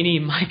in a mini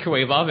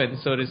microwave oven,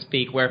 so to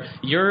speak, where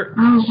you're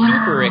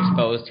super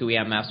exposed to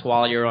EMFs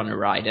while you're on a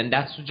ride. And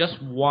that's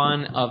just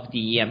one of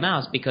the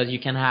EMFs, because you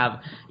can have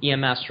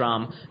EMFs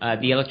from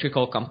the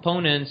electrical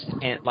components,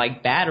 and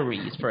like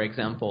batteries, for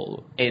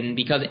example. And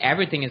because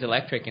everything is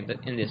electric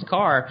in this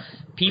car,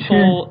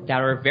 people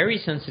that are very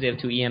sensitive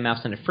to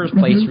EMFs in the first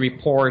place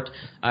report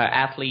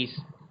at least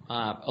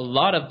a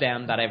lot of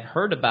them that I've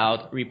heard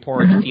about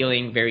report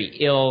feeling very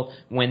ill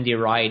when they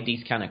ride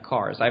these kind of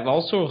cars. I've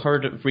also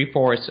heard of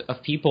reports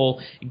of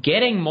people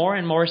getting more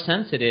and more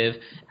sensitive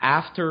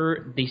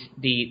after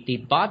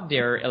they bought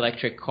their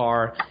electric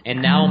car,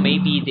 and now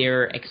maybe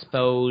they're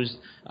exposed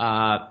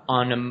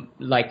on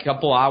like a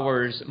couple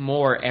hours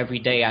more every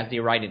day as they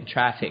ride in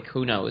traffic.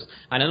 Who knows?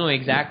 I don't know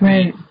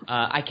exactly.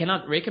 I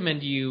cannot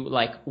recommend you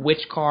like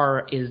which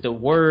car is the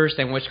worst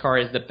and which car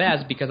is the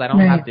best, because I don't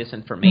have this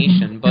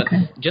information. But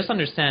just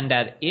understand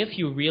that if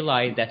you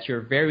realize that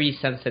you're very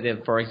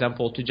sensitive, for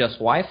example, to just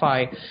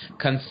Wi-Fi,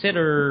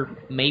 consider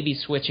maybe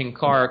switching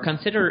car.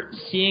 Consider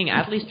seeing,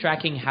 at least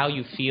tracking how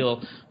you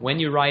feel when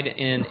you ride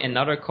in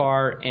another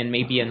car and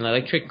maybe an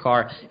electric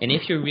car. And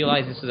if you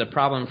realize this is a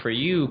problem for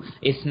you,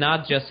 it's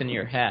not just in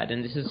your head.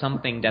 And this is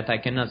something that I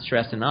cannot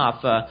stress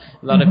enough. A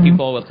lot of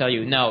people will tell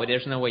you, no,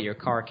 there's no way your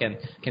car can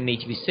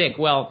make you sick.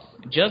 Well,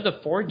 just the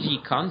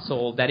 4G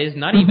console that is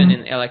not even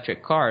in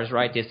electric cars,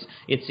 right?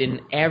 It's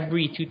in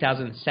every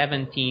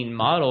 2017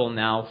 model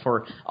now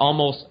for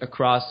almost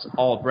across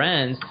all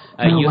brands.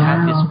 You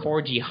have this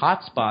 4G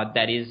hotspot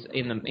that is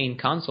in the main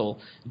console.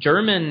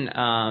 German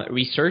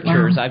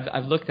researchers,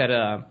 I've looked at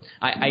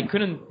I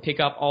couldn't pick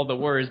up all the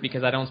words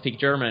because I don't speak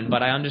German,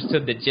 but I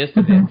understood the gist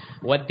of it.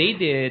 What they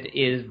did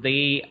is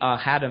they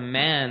had a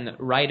man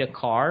ride a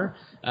car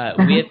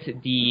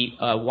with the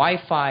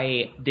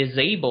Wi-Fi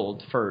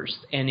disabled first,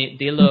 and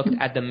they looked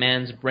at the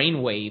man's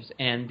brain waves,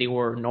 and they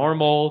were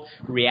normal,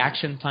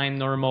 reaction time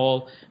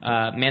normal,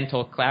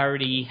 mental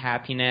clarity,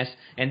 happiness,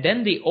 and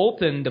then they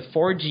opened the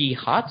 4G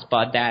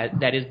hotspot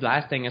that is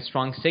blasting a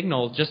strong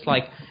signal, just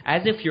like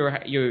as if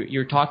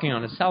you're talking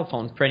on a cell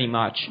phone, pretty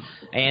much.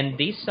 And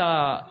they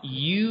saw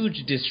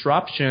huge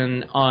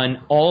disruption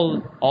on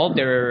all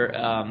their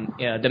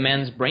the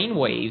man's brain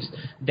waves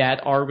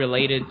that are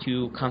related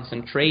to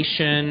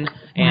concentration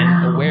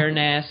and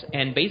awareness,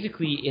 and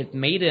basically it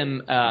made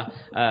him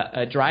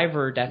a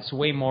driver that's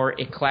way more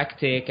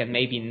eclectic and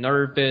maybe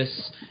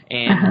nervous,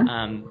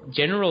 and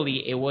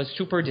generally it was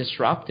super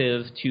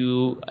disruptive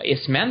to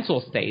his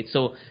mental state.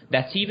 So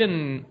that's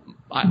even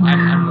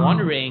I'm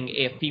wondering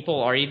if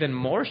people are even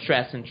more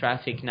stressed in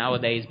traffic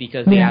nowadays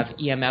because they have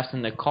EMFs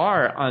in the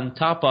car on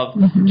top of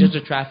just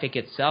the traffic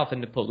itself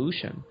and the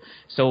pollution.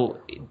 So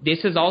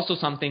this is also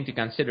something to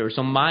consider.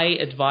 So my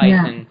advice,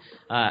 and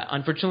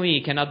unfortunately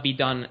it cannot be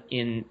done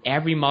in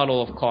every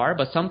model of car,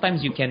 but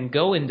sometimes you can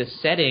go in the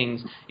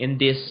settings in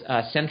this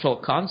central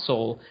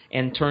console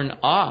and turn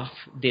off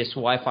this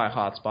Wi-Fi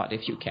hotspot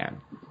if you can.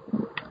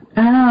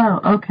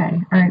 Oh,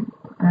 okay. All right.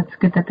 That's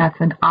good that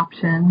that's an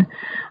option.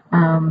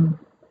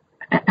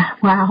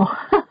 Wow.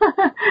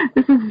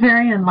 This is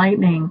very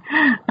enlightening.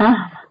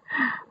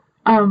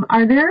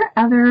 Are there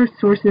other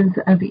sources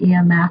of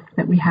EMF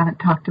that we haven't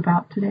talked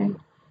about today?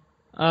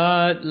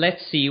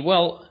 Let's see.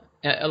 Well,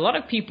 a lot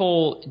of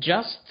people,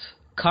 just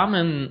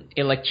common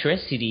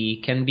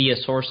electricity can be a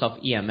source of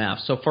EMF.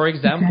 So, for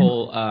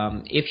example,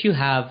 if you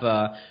have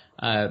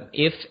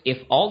if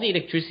all the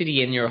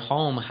electricity in your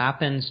home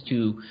happens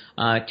to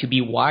be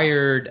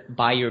wired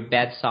by your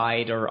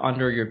bedside or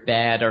under your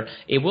bed, or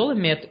it will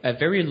emit a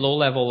very low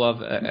level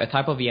of a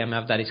type of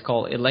EMF that is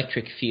called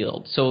electric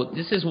field. So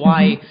this is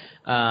why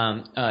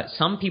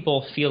some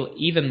people feel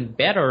even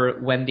better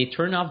when they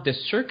turn off the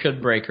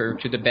circuit breaker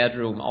to the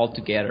bedroom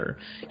altogether.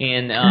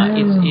 And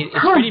it's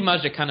pretty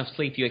much the kind of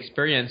sleep you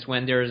experience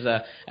when there's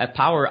a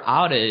power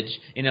outage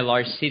in a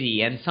large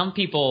city. And some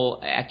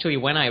people, actually,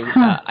 when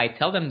I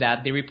tell them that,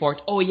 they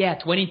report, oh yeah,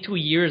 22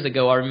 years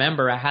ago, I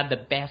remember I had the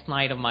best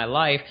night of my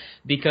life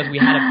because we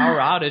had a power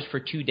outage for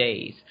 2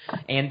 days.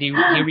 And they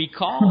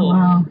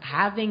recall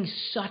having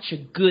such a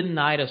good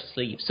night of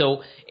sleep.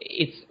 So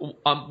it's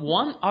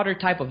one other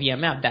type of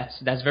EMF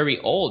that's very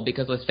old,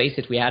 because let's face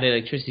it, we had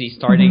electricity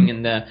starting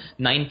in the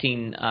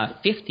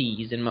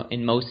 1950s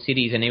in most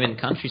cities and even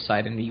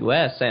countryside in the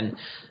U.S. And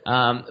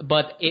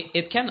but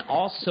it can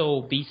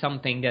also be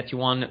something that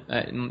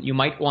you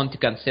might want to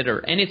consider,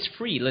 and it's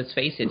free. Let's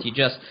face it, you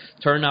just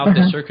turn off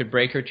the circuit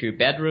breaker to your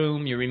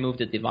bedroom, you remove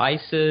the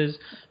devices.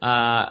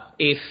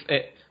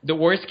 the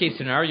worst case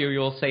scenario,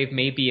 you'll save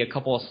maybe a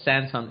couple of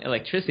cents on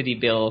electricity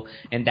bill,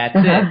 and that's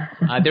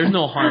it. There's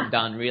no harm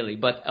done, really.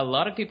 But a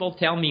lot of people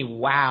tell me,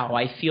 wow,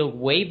 I feel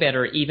way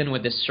better even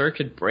with the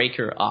circuit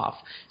breaker off.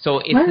 So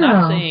it's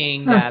not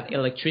saying that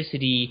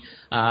electricity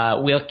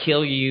will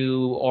kill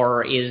you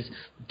or is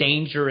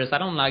dangerous. I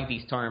don't like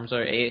these terms.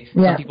 Or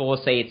some people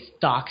will say it's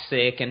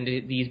toxic and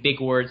these big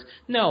words.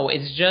 No,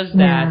 it's just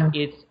that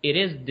it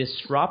is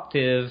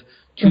disruptive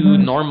to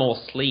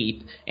normal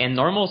sleep. And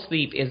normal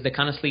sleep is the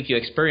kind of sleep you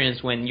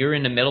experience when you're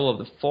in the middle of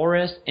the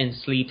forest and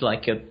sleep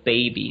like a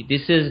baby.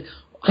 This is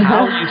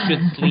how you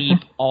should sleep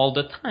all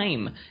the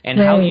time, and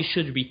how you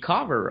should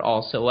recover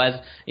also.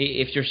 As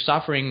if you're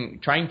suffering,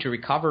 trying to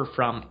recover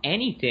from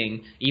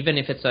anything, even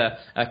if it's a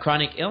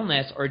chronic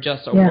illness or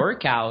just a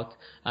workout,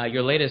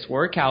 your latest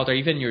workout, or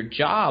even your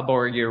job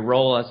or your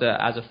role as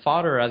a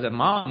father, as a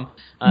mom,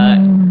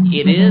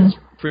 it is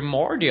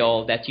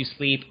primordial that you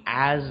sleep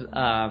as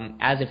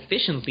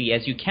efficiently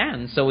as you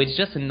can. So it's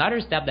just another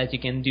step that you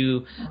can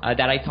do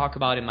that I talk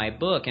about in my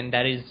book, and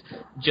that is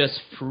just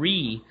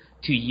free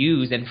to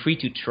use and free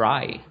to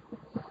try.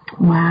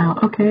 Wow.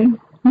 Okay.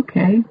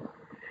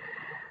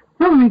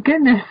 Oh my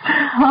goodness.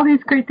 All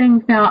these great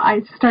things. Now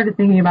I started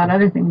thinking about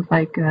other things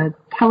like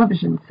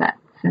television sets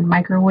and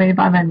microwave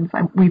ovens.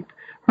 We've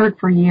heard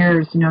for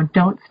years,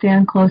 don't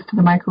stand close to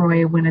the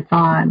microwave when it's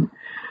on.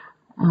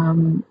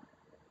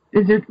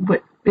 Is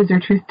there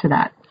truth to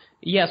that?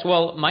 Yes.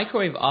 Well,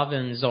 microwave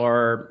ovens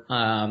are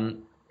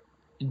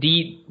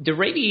the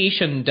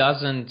radiation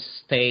doesn't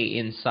stay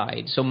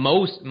inside. So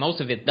most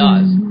of it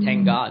does,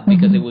 thank God,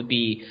 because it would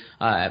be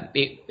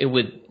it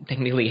would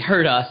technically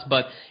hurt us,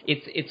 but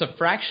it's a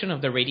fraction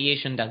of the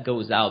radiation that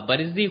goes out.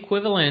 But it's the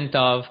equivalent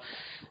of,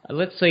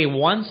 let's say,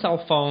 one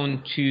cell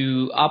phone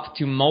to up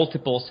to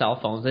multiple cell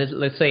phones.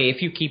 Let's say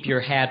if you keep your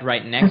head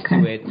right next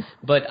to it.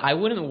 But I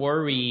wouldn't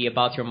worry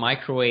about your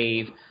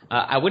microwave.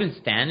 I wouldn't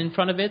stand in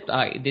front of it.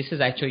 This is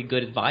actually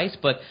good advice.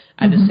 But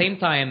at the same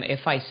time,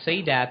 if I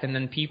say that and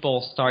then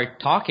people start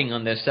talking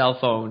on their cell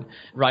phone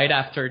right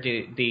after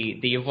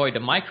they avoid the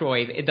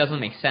microwave, it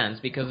doesn't make sense,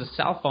 because the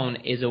cell phone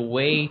is a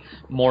way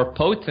more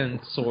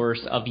potent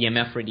source of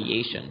EMF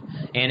radiation.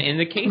 And in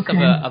the case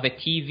of a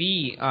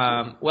TV,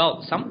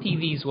 well, some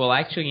TVs will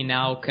actually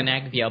now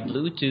connect via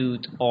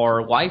Bluetooth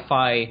or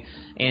Wi-Fi,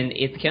 and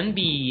it can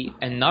be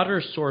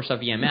another source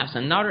of EMFs,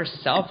 another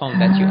cell phone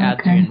that you add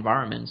to your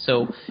environment.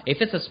 So if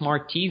it's a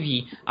smart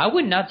TV, I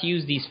would not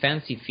use these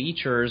fancy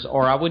features,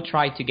 or I would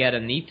try to get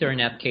an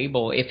Ethernet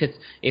cable if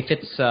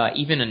it's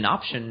even an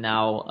option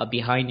now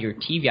behind your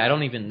TV. I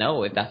don't even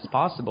know if that's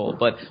possible,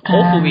 but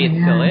hopefully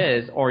it still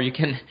is. Or you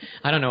can,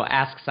 I don't know,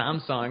 ask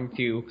Samsung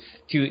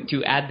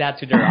to add that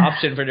to their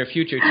option for their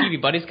future TV.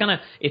 But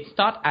it's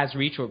thought as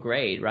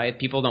retrograde, right?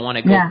 People don't want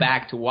to go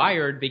back to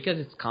wired because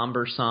it's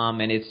cumbersome,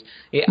 and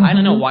I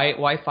don't know why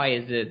Wi-Fi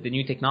is the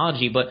new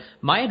technology. But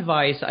my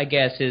advice, I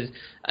guess, is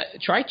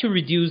try to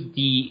reduce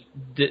the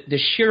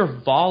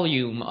sheer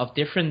volume of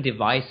different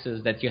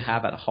devices that you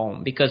have at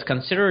home, because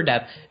consider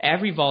that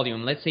every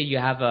volume, let's say you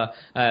have a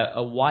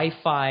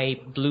Wi-Fi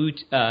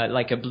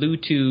like a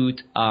Bluetooth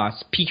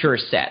speaker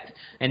set,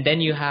 and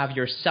then you have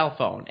your cell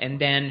phone, and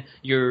then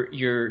your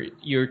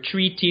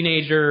 3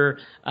 teenager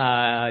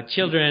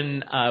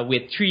children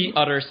with 3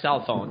 other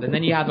cell phones, and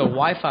then you have a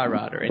Wi-Fi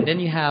router, and then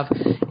you have,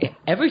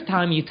 every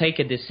time you take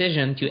a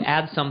decision to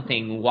add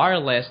something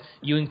wireless,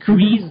 you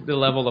increase the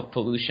level of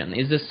pollution.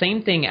 It's the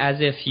same thing as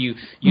if you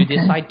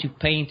decide to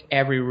paint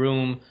every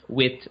room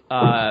with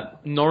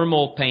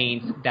normal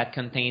paint that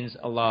contains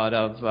a lot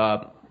of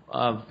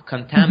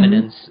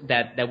contaminants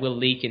that will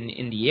leak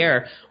in the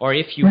air, or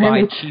if you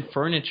buy cheap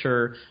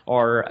furniture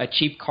or a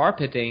cheap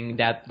carpeting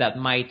that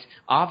might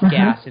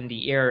off-gas in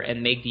the air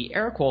and make the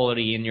air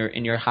quality in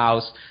your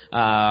house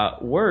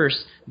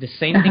worse. The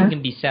same thing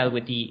can be said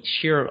with the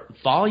sheer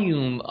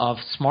volume of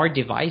smart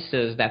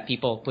devices that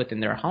people put in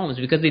their homes,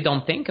 because they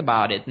don't think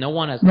about it. No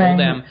one has told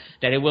them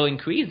that it will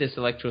increase this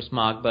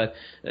electrosmog. But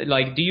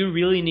like, do you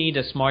really need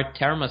a smart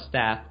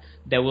thermostat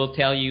that will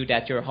tell you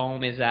that your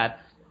home is at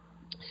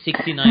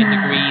 69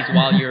 degrees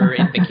while you're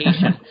in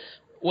vacation?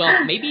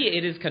 Well, maybe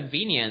it is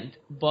convenient,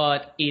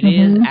 but it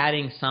is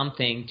adding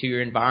something to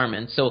your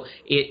environment. So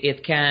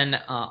it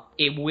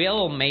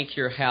will make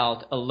your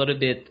health a little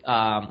bit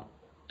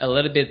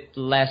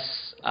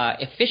less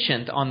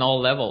efficient on all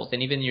levels,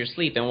 and even your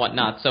sleep and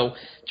whatnot. So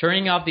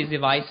turning off these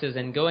devices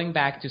and going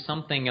back to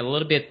something a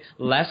little bit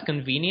less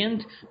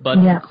convenient but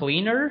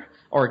cleaner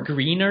or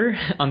greener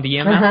on the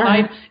EMF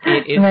side,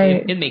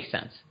 it makes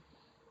sense.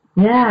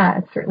 Yeah,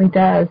 it certainly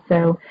does.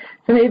 So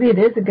maybe it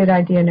is a good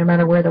idea, no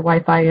matter where the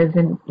Wi-Fi is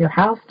in your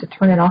house, to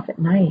turn it off at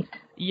night.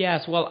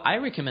 Yes, well, I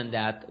recommend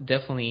that,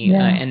 definitely.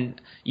 Yeah.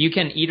 And you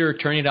can either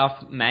turn it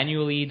off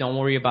manually, don't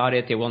worry about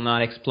it, it will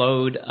not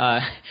explode.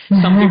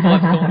 Some people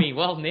have told me,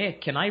 well,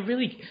 Nick, can I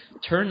really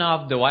turn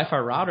off the Wi-Fi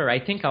router? I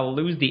think I'll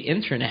lose the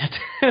internet.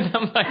 And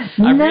I'm like,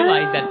 I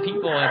realized that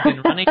people have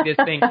been running this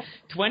thing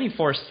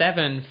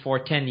 24/7 for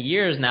 10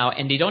 years now,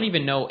 and they don't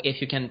even know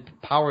if you can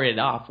power it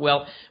off.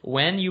 Well,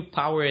 when you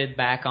power it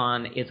back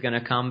on, it's going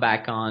to come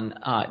back on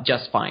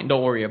just fine.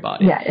 Don't worry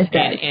about it. Yeah, it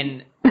does.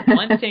 And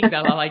one thing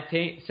that I like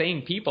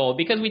saying people,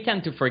 because we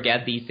tend to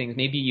forget these things,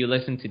 maybe you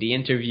listen to the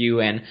interview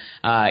and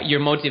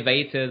you're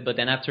motivated, but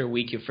then after a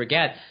week you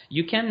forget.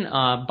 You can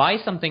buy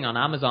something on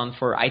Amazon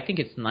for, I think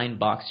it's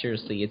 $9.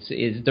 Seriously,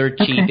 it's dirt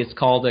cheap. Okay. It's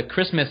called a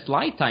Christmas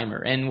light timer,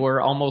 and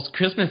we're almost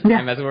Christmas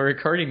time as we're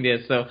recording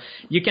this. So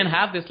you can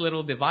have this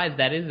little device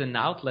that is an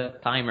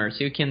outlet timer.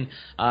 So you can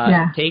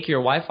take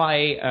your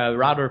Wi-Fi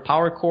router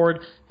power cord,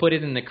 put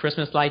it in the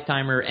Christmas light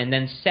timer, and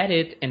then set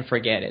it and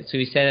forget it. So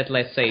you set it,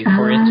 let's say,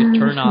 for it to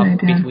turn off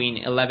between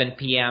 11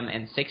 p.m.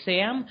 and 6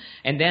 a.m.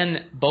 And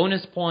then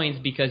bonus points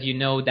because you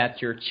know that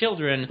your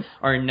children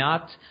are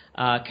not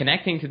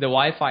connecting to the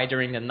Wi-Fi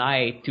during the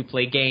night to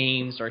play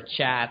games or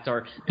chat,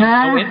 or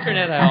there's no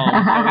internet at home.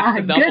 So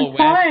it's a double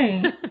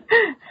whammy. Good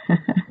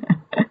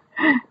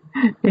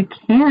point. They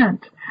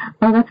can't.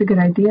 Oh, that's a good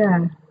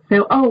idea.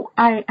 So,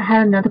 I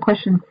had another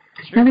question.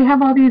 Sure. Now, they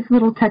have all these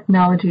little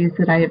technologies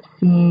that I have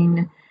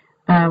seen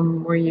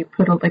where you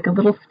put a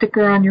little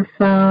sticker on your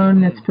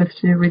phone that's supposed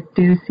to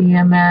reduce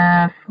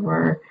EMF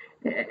or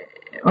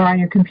on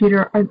your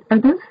computer. Are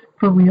those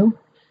for real?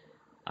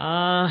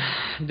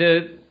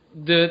 The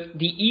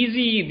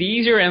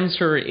easier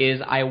answer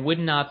is I would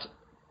not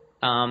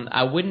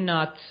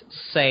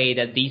say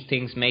that these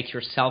things make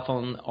your cell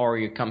phone or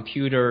your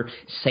computer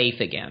safe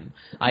again.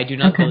 I do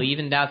not believe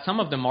in that. Some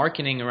of the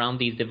marketing around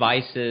these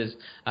devices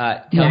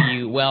tell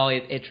you, well,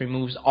 it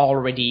removes all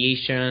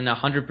radiation,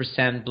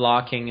 100%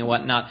 blocking and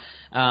whatnot.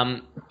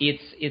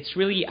 It's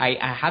really,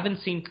 I haven't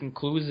seen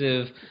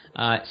conclusive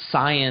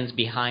science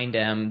behind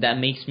them that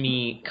makes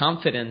me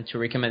confident to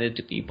recommend it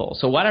to people.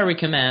 So what I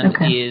recommend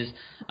is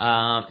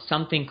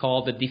something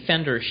called the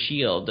Defender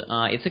Shield.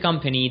 It's a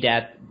company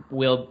that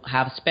will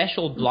have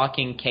special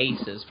blocking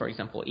cases, for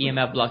example,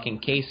 EMF blocking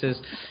cases.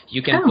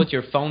 You can put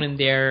your phone in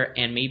there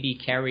and maybe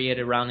carry it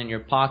around in your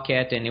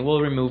pocket, and it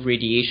will remove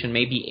radiation,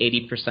 maybe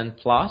 80%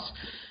 plus.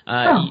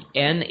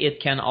 And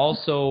it can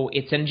also,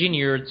 it's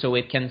engineered so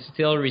it can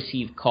still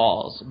receive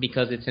calls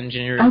because it's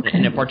engineered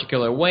in a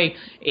particular way.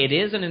 It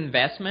is an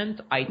investment.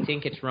 I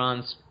think it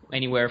runs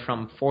anywhere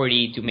from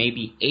 $40 to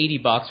maybe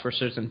 $80 for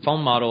certain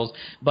phone models,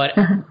 but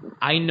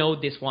I know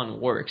this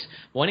one works.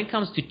 When it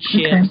comes to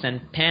chips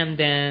and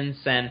pendants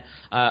and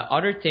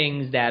other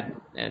things that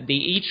they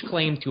each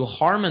claim to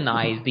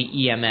harmonize the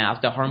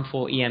EMF, the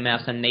harmful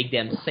EMFs, and make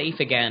them safe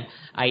again,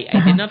 I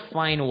did not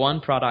find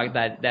one product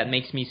that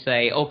makes me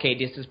say, okay,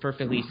 this is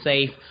perfectly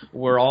safe.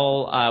 We're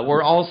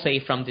all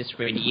safe from this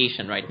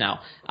radiation right now.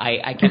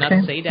 I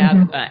cannot say that,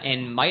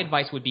 and my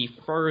advice would be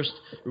first,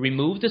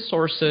 remove the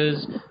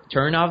sources,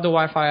 turn off the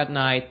Wi-Fi at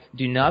night,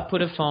 do not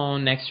put a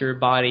phone next to your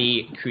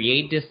body,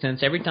 create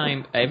distance,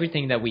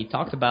 everything that we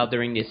talked about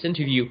during this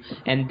interview,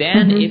 and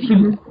then if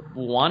you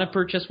want to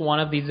purchase one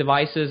of these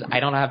devices,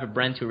 I don't have a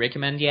brand to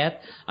recommend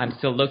yet. I'm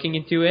still looking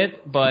into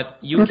it, but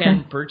you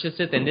can purchase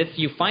it, and if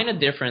you find a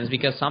difference,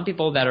 because some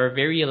people that are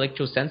very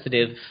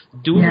electrosensitive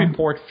do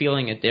report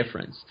feeling a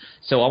difference.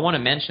 So I want to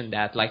mention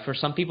that, like for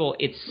some people,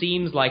 it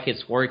seems like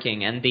it's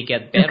working and they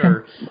get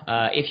better.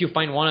 If you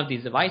find one of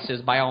these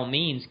devices, by all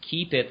means,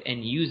 keep it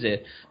and use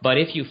it. But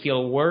if you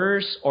feel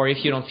worse or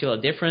if you don't feel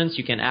a difference,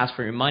 you can ask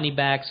for your money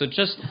back. So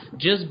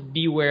just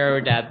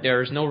beware that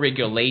there's no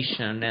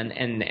regulation,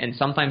 and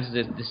sometimes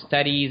the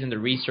studies and the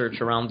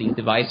research around these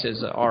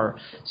devices are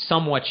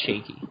somewhat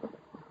shaky.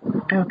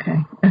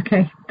 Okay.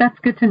 That's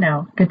good to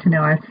know.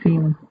 I've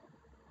seen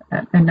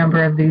a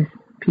number of these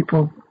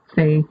people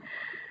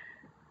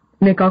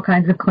make all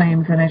kinds of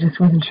claims, and I just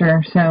wasn't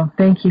sure. So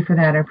thank you for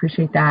that. I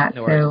appreciate that.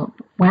 No worries. So,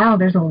 wow,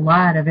 there's a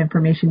lot of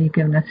information you've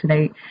given us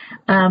today.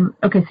 So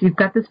you've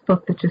got this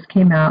book that just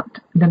came out,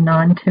 The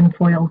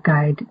Non-Tinfoil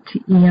Guide to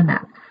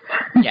EMF.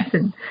 Yes.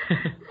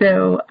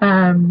 So,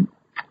 and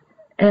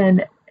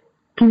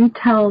can you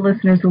tell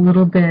listeners a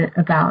little bit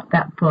about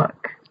that book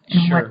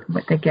and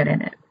what they get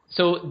in it?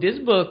 So this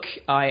book,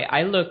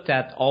 I looked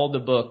at all the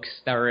books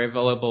that are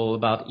available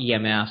about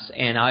EMFs,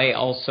 and I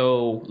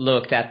also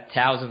looked at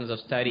thousands of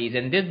studies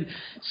and did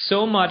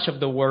so much of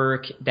the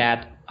work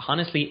that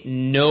honestly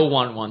no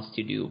one wants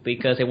to do,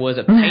 because it was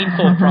a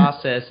painful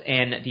process,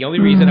 and the only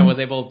reason I was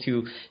able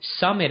to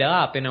sum it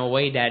up in a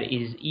way that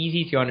is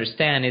easy to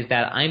understand is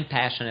that I'm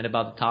passionate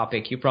about the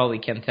topic. You probably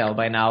can tell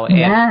by now.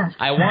 And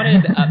I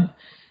wanted...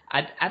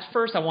 At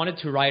first, I wanted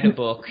to write a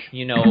book,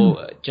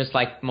 just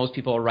like most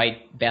people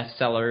write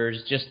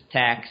bestsellers, just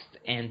text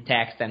and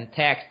text and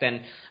text.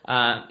 And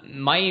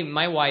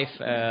my wife,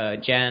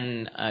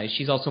 Jen,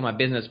 she's also my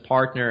business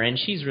partner, and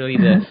she's really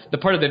the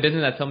part of the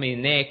business that told me,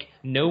 Nick,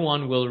 no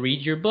one will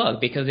read your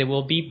book because it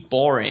will be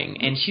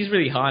boring. And she's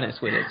really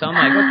honest with it. So I'm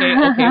like, okay,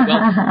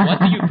 well, what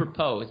do you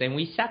propose? And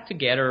we sat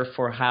together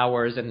for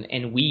hours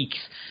and weeks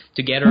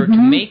together to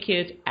make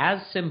it as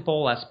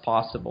simple as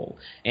possible.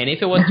 And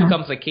if it was too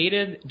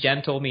complicated,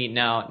 Jen told me,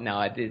 no,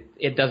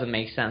 it doesn't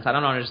make sense. I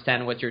don't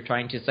understand what you're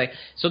trying to say.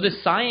 So the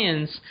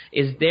science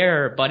is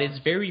there, but it's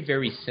very,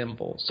 very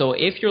simple. So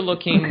if you're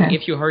looking,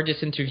 if you heard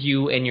this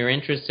interview and you're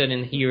interested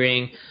in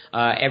hearing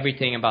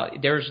everything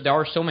about, there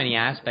are so many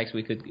aspects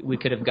we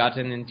could have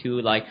gotten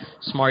into, like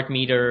smart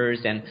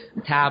meters and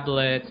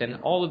tablets and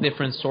all the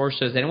different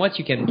sources and what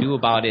you can do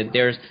about it.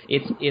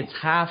 It's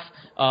half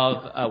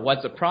of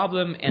what's the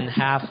problem and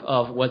half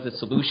of what's the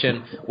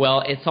solution.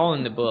 Well, it's all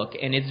in the book,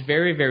 and it's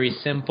very, very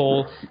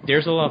simple.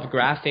 There's a lot of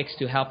graphics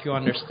to help you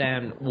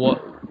understand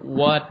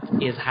what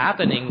is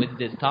happening with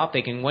this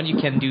topic and what you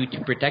can do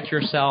to protect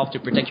yourself, to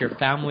protect your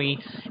family,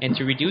 and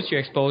to reduce your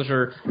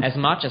exposure as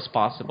much as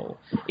possible.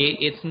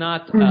 It's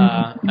not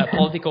a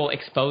political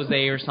expose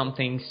or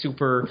something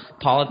super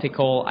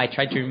political. I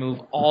try to remove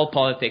all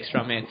politics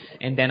from it,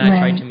 and then I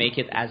try to make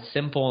it as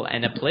simple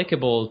and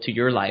applicable to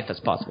your life as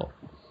possible.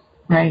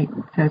 Right.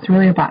 So it's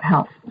really about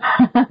health.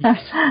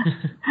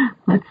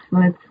 Let's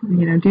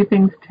do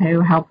things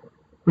to help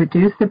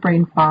reduce the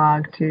brain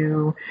fog,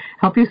 to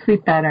help you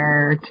sleep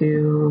better,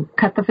 to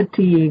cut the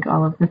fatigue,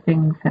 all of the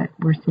things that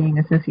we're seeing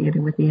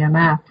associated with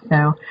EMF.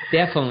 So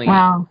definitely.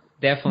 Wow.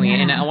 Definitely.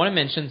 Yeah. And I want to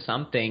mention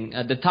something.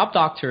 The top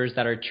doctors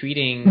that are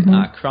treating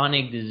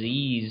chronic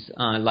disease,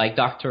 like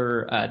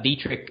Dr.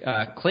 Dietrich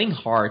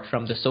Klinghardt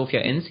from the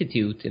Sophia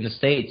Institute in the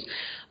States,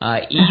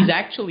 he's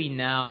actually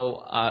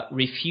now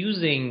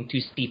refusing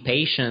to see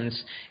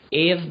patients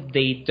if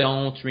they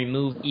don't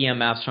remove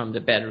EMFs from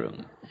the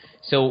bedroom.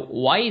 So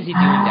why is he doing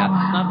that?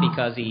 It's not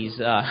because he's,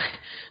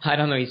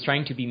 he's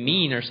trying to be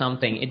mean or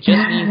something. It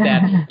just means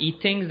that he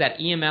thinks that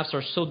EMFs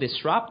are so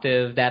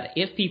disruptive that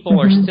if people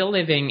are still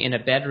living in a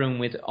bedroom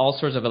with all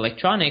sorts of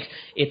electronics,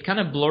 it kind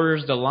of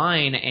blurs the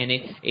line and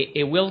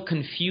it will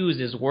confuse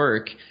his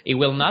work. It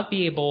will not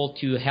be able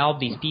to help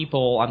these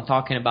people. I'm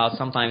talking about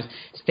sometimes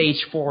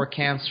stage 4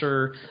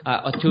 cancer,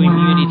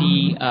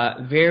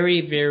 autoimmunity,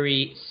 very,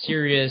 very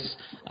serious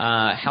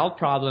health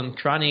problem,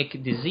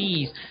 chronic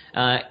disease.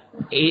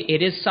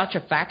 It is such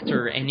a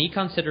factor, and he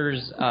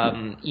considers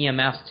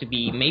EMFs to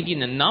be maybe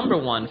the number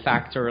one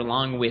factor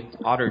along with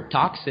other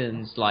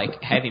toxins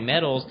like heavy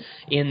metals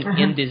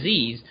in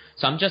disease.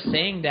 So I'm just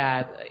saying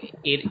that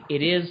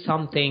it is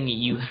something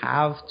you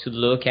have to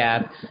look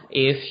at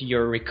if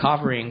you're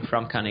recovering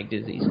from chronic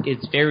disease.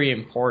 It's very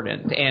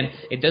important, and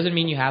it doesn't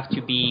mean you have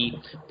to be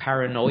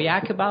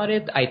paranoiac about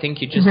it. I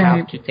think you just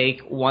have to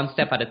take one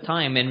step at a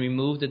time and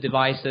remove the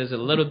devices a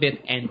little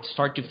bit and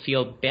start to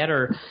feel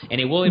better, and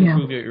it will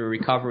improve your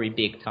recovery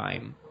big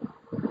time.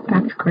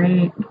 That's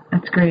great.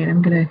 That's great.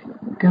 I'm going to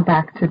go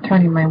back to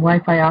turning my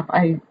Wi-Fi off.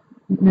 I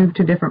moved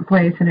to a different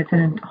place, and it's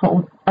in a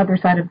whole other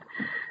side of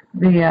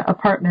the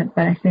apartment,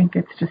 but I think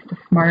it's just a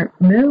smart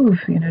move,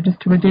 just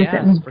to reduce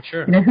it. And, for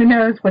sure. Who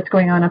knows what's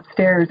going on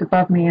upstairs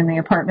above me in the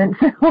apartment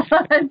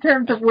in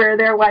terms of where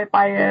their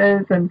Wi-Fi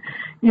is, and,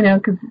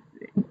 because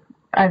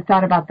I've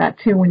thought about that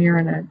too. When you're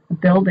in a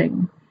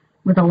building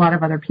with a lot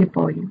of other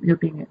people, you're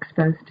being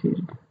exposed to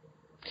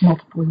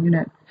multiple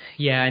units.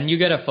 Yeah, and you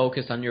got to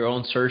focus on your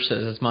own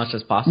sources as much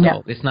as possible.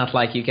 Yeah. It's not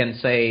like you can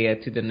say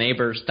to the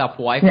neighbor, "Stop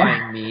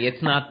Wi-Fiing me."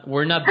 It's not.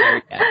 We're not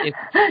there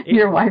yet.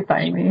 You're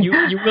Wi-Fiing me. You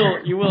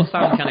will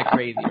sound kind of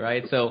crazy,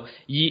 right? So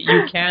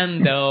you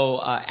can though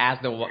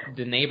ask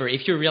the neighbor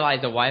if you realize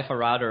the Wi-Fi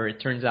router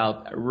it turns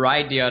out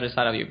right the other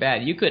side of your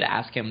bed. You could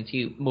ask him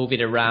to move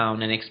it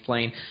around and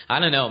explain. I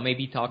don't know,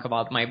 maybe talk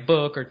about my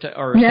book or talk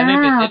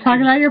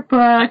about your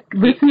book.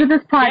 Listen to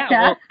this podcast.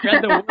 Yeah, well,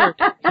 spread the word.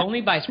 It's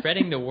only by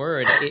spreading the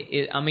word.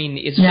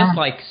 It's just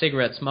like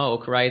cigarette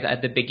smoke, right?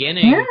 At the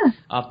beginning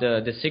of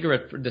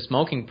the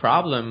smoking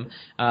problem,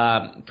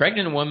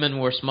 pregnant women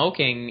were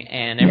smoking,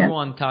 and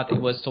everyone thought it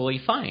was totally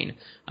fine.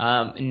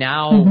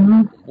 Now,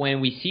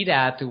 when we see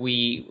that,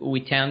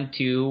 we tend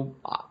to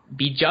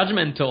be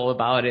judgmental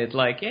about it,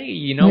 like, hey,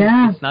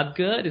 it's not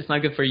good. It's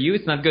not good for you.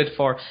 It's not good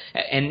for,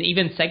 and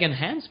even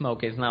secondhand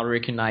smoke is now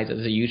recognized as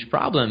a huge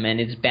problem, and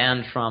it's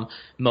banned from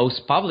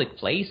most public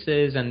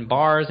places and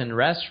bars and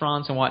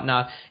restaurants and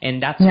whatnot,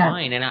 and that's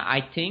fine. And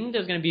I think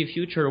there's going to be a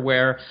future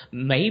where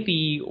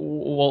maybe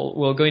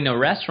we'll go in a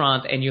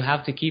restaurant and you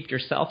have to keep your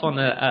cell phone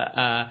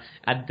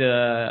at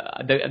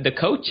the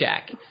coat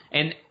check.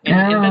 And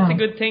that's a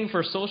good thing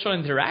for social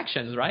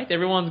interactions, right?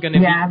 Everyone's going to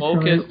be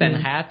focused and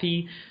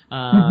happy.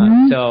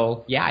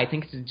 So, I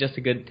think it's just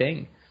a good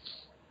thing.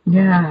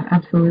 Yeah,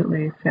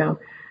 absolutely. So,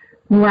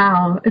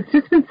 wow, it's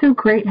just been so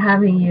great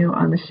having you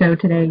on the show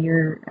today.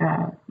 You're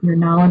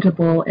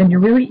knowledgeable, and you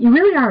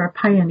really are a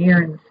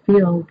pioneer in this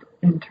field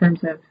in terms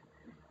of,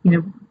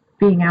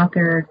 being out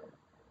there,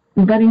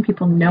 letting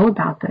people know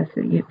about this.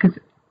 Because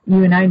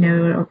you and I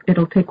know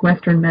it'll take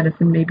Western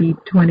medicine maybe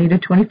 20 to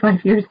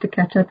 25 years to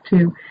catch up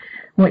to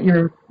what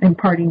you're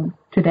imparting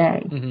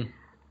today.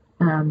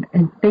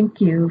 And thank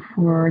you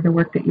for the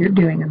work that you're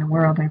doing in the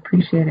world. I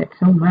appreciate it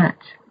so much.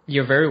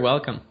 You're very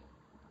welcome.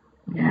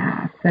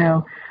 Yeah.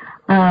 So,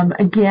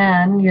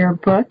 again, your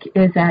book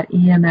is at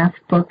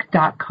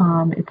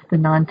emfbook.com. It's the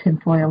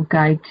Non-Tinfoil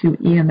Guide to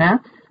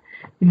EMFs.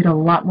 You get a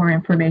lot more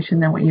information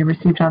than what you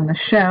received on the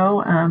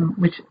show,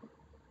 which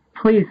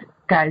please,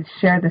 guys,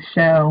 share the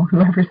show,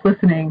 whoever's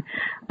listening.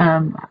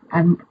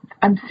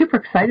 I'm super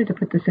excited to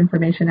put this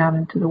information out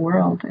into the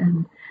world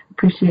and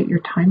appreciate your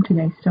time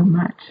today so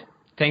much.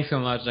 Thanks so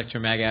much, Dr.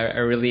 Meg. I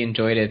really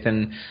enjoyed it,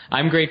 and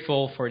I'm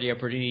grateful for the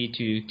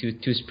opportunity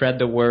to spread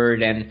the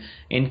word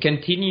and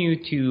continue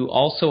to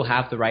also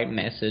have the right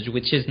message,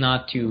 which is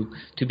not to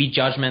be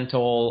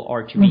judgmental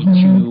or to be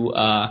too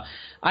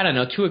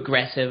too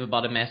aggressive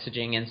about the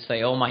messaging and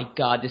say, oh my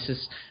God, this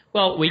is.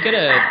 Well, we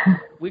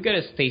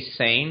gotta stay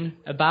sane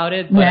about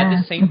it, but at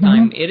the same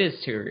time, it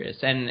is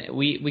serious. And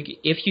we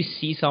if you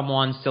see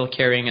someone still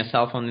carrying a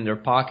cell phone in their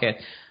pocket,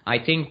 I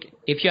think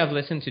if you have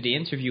listened to the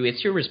interview,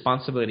 it's your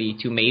responsibility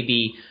to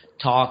maybe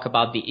talk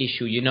about the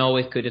issue. You know,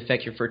 it could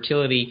affect your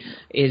fertility.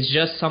 It's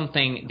just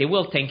something they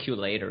will thank you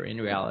later. In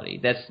reality,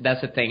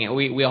 that's the thing. And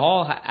we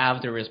all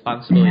have the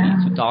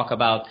responsibility to talk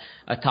about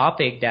a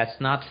topic that's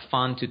not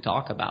fun to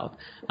talk about.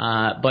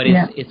 But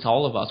it's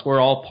all of us. We're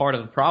all part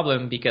of the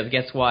problem because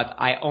guess what?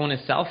 I own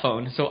a cell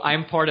phone, so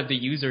I'm part of the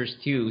users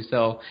too.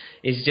 So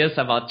it's just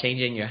about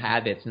changing your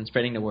habits and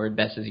spreading the word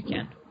best as you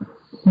can.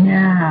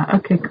 Yeah.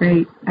 Okay,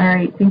 great. All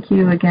right. Thank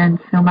you again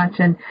so much.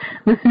 And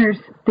listeners,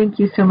 thank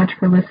you so much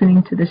for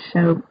listening to the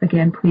show.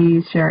 Again,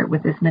 please share it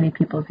with as many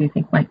people as you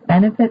think might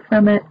benefit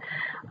from it.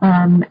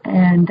 And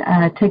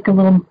take a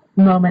little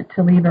moment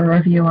to leave a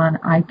review on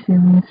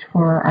iTunes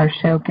for our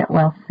show, Get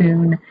Well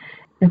Soon.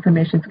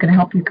 Information is going to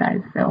help you guys.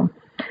 So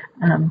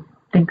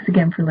thanks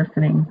again for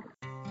listening.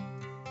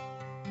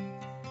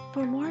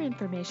 For more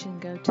information,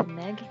 go to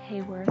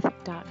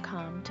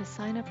meghayworth.com to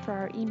sign up for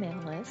our email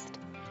list.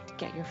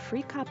 Get your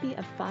free copy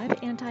of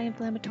 5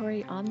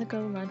 anti-inflammatory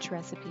on-the-go lunch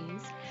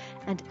recipes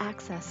and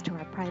access to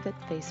our private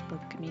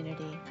Facebook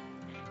community.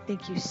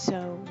 Thank you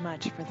so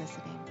much for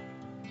listening.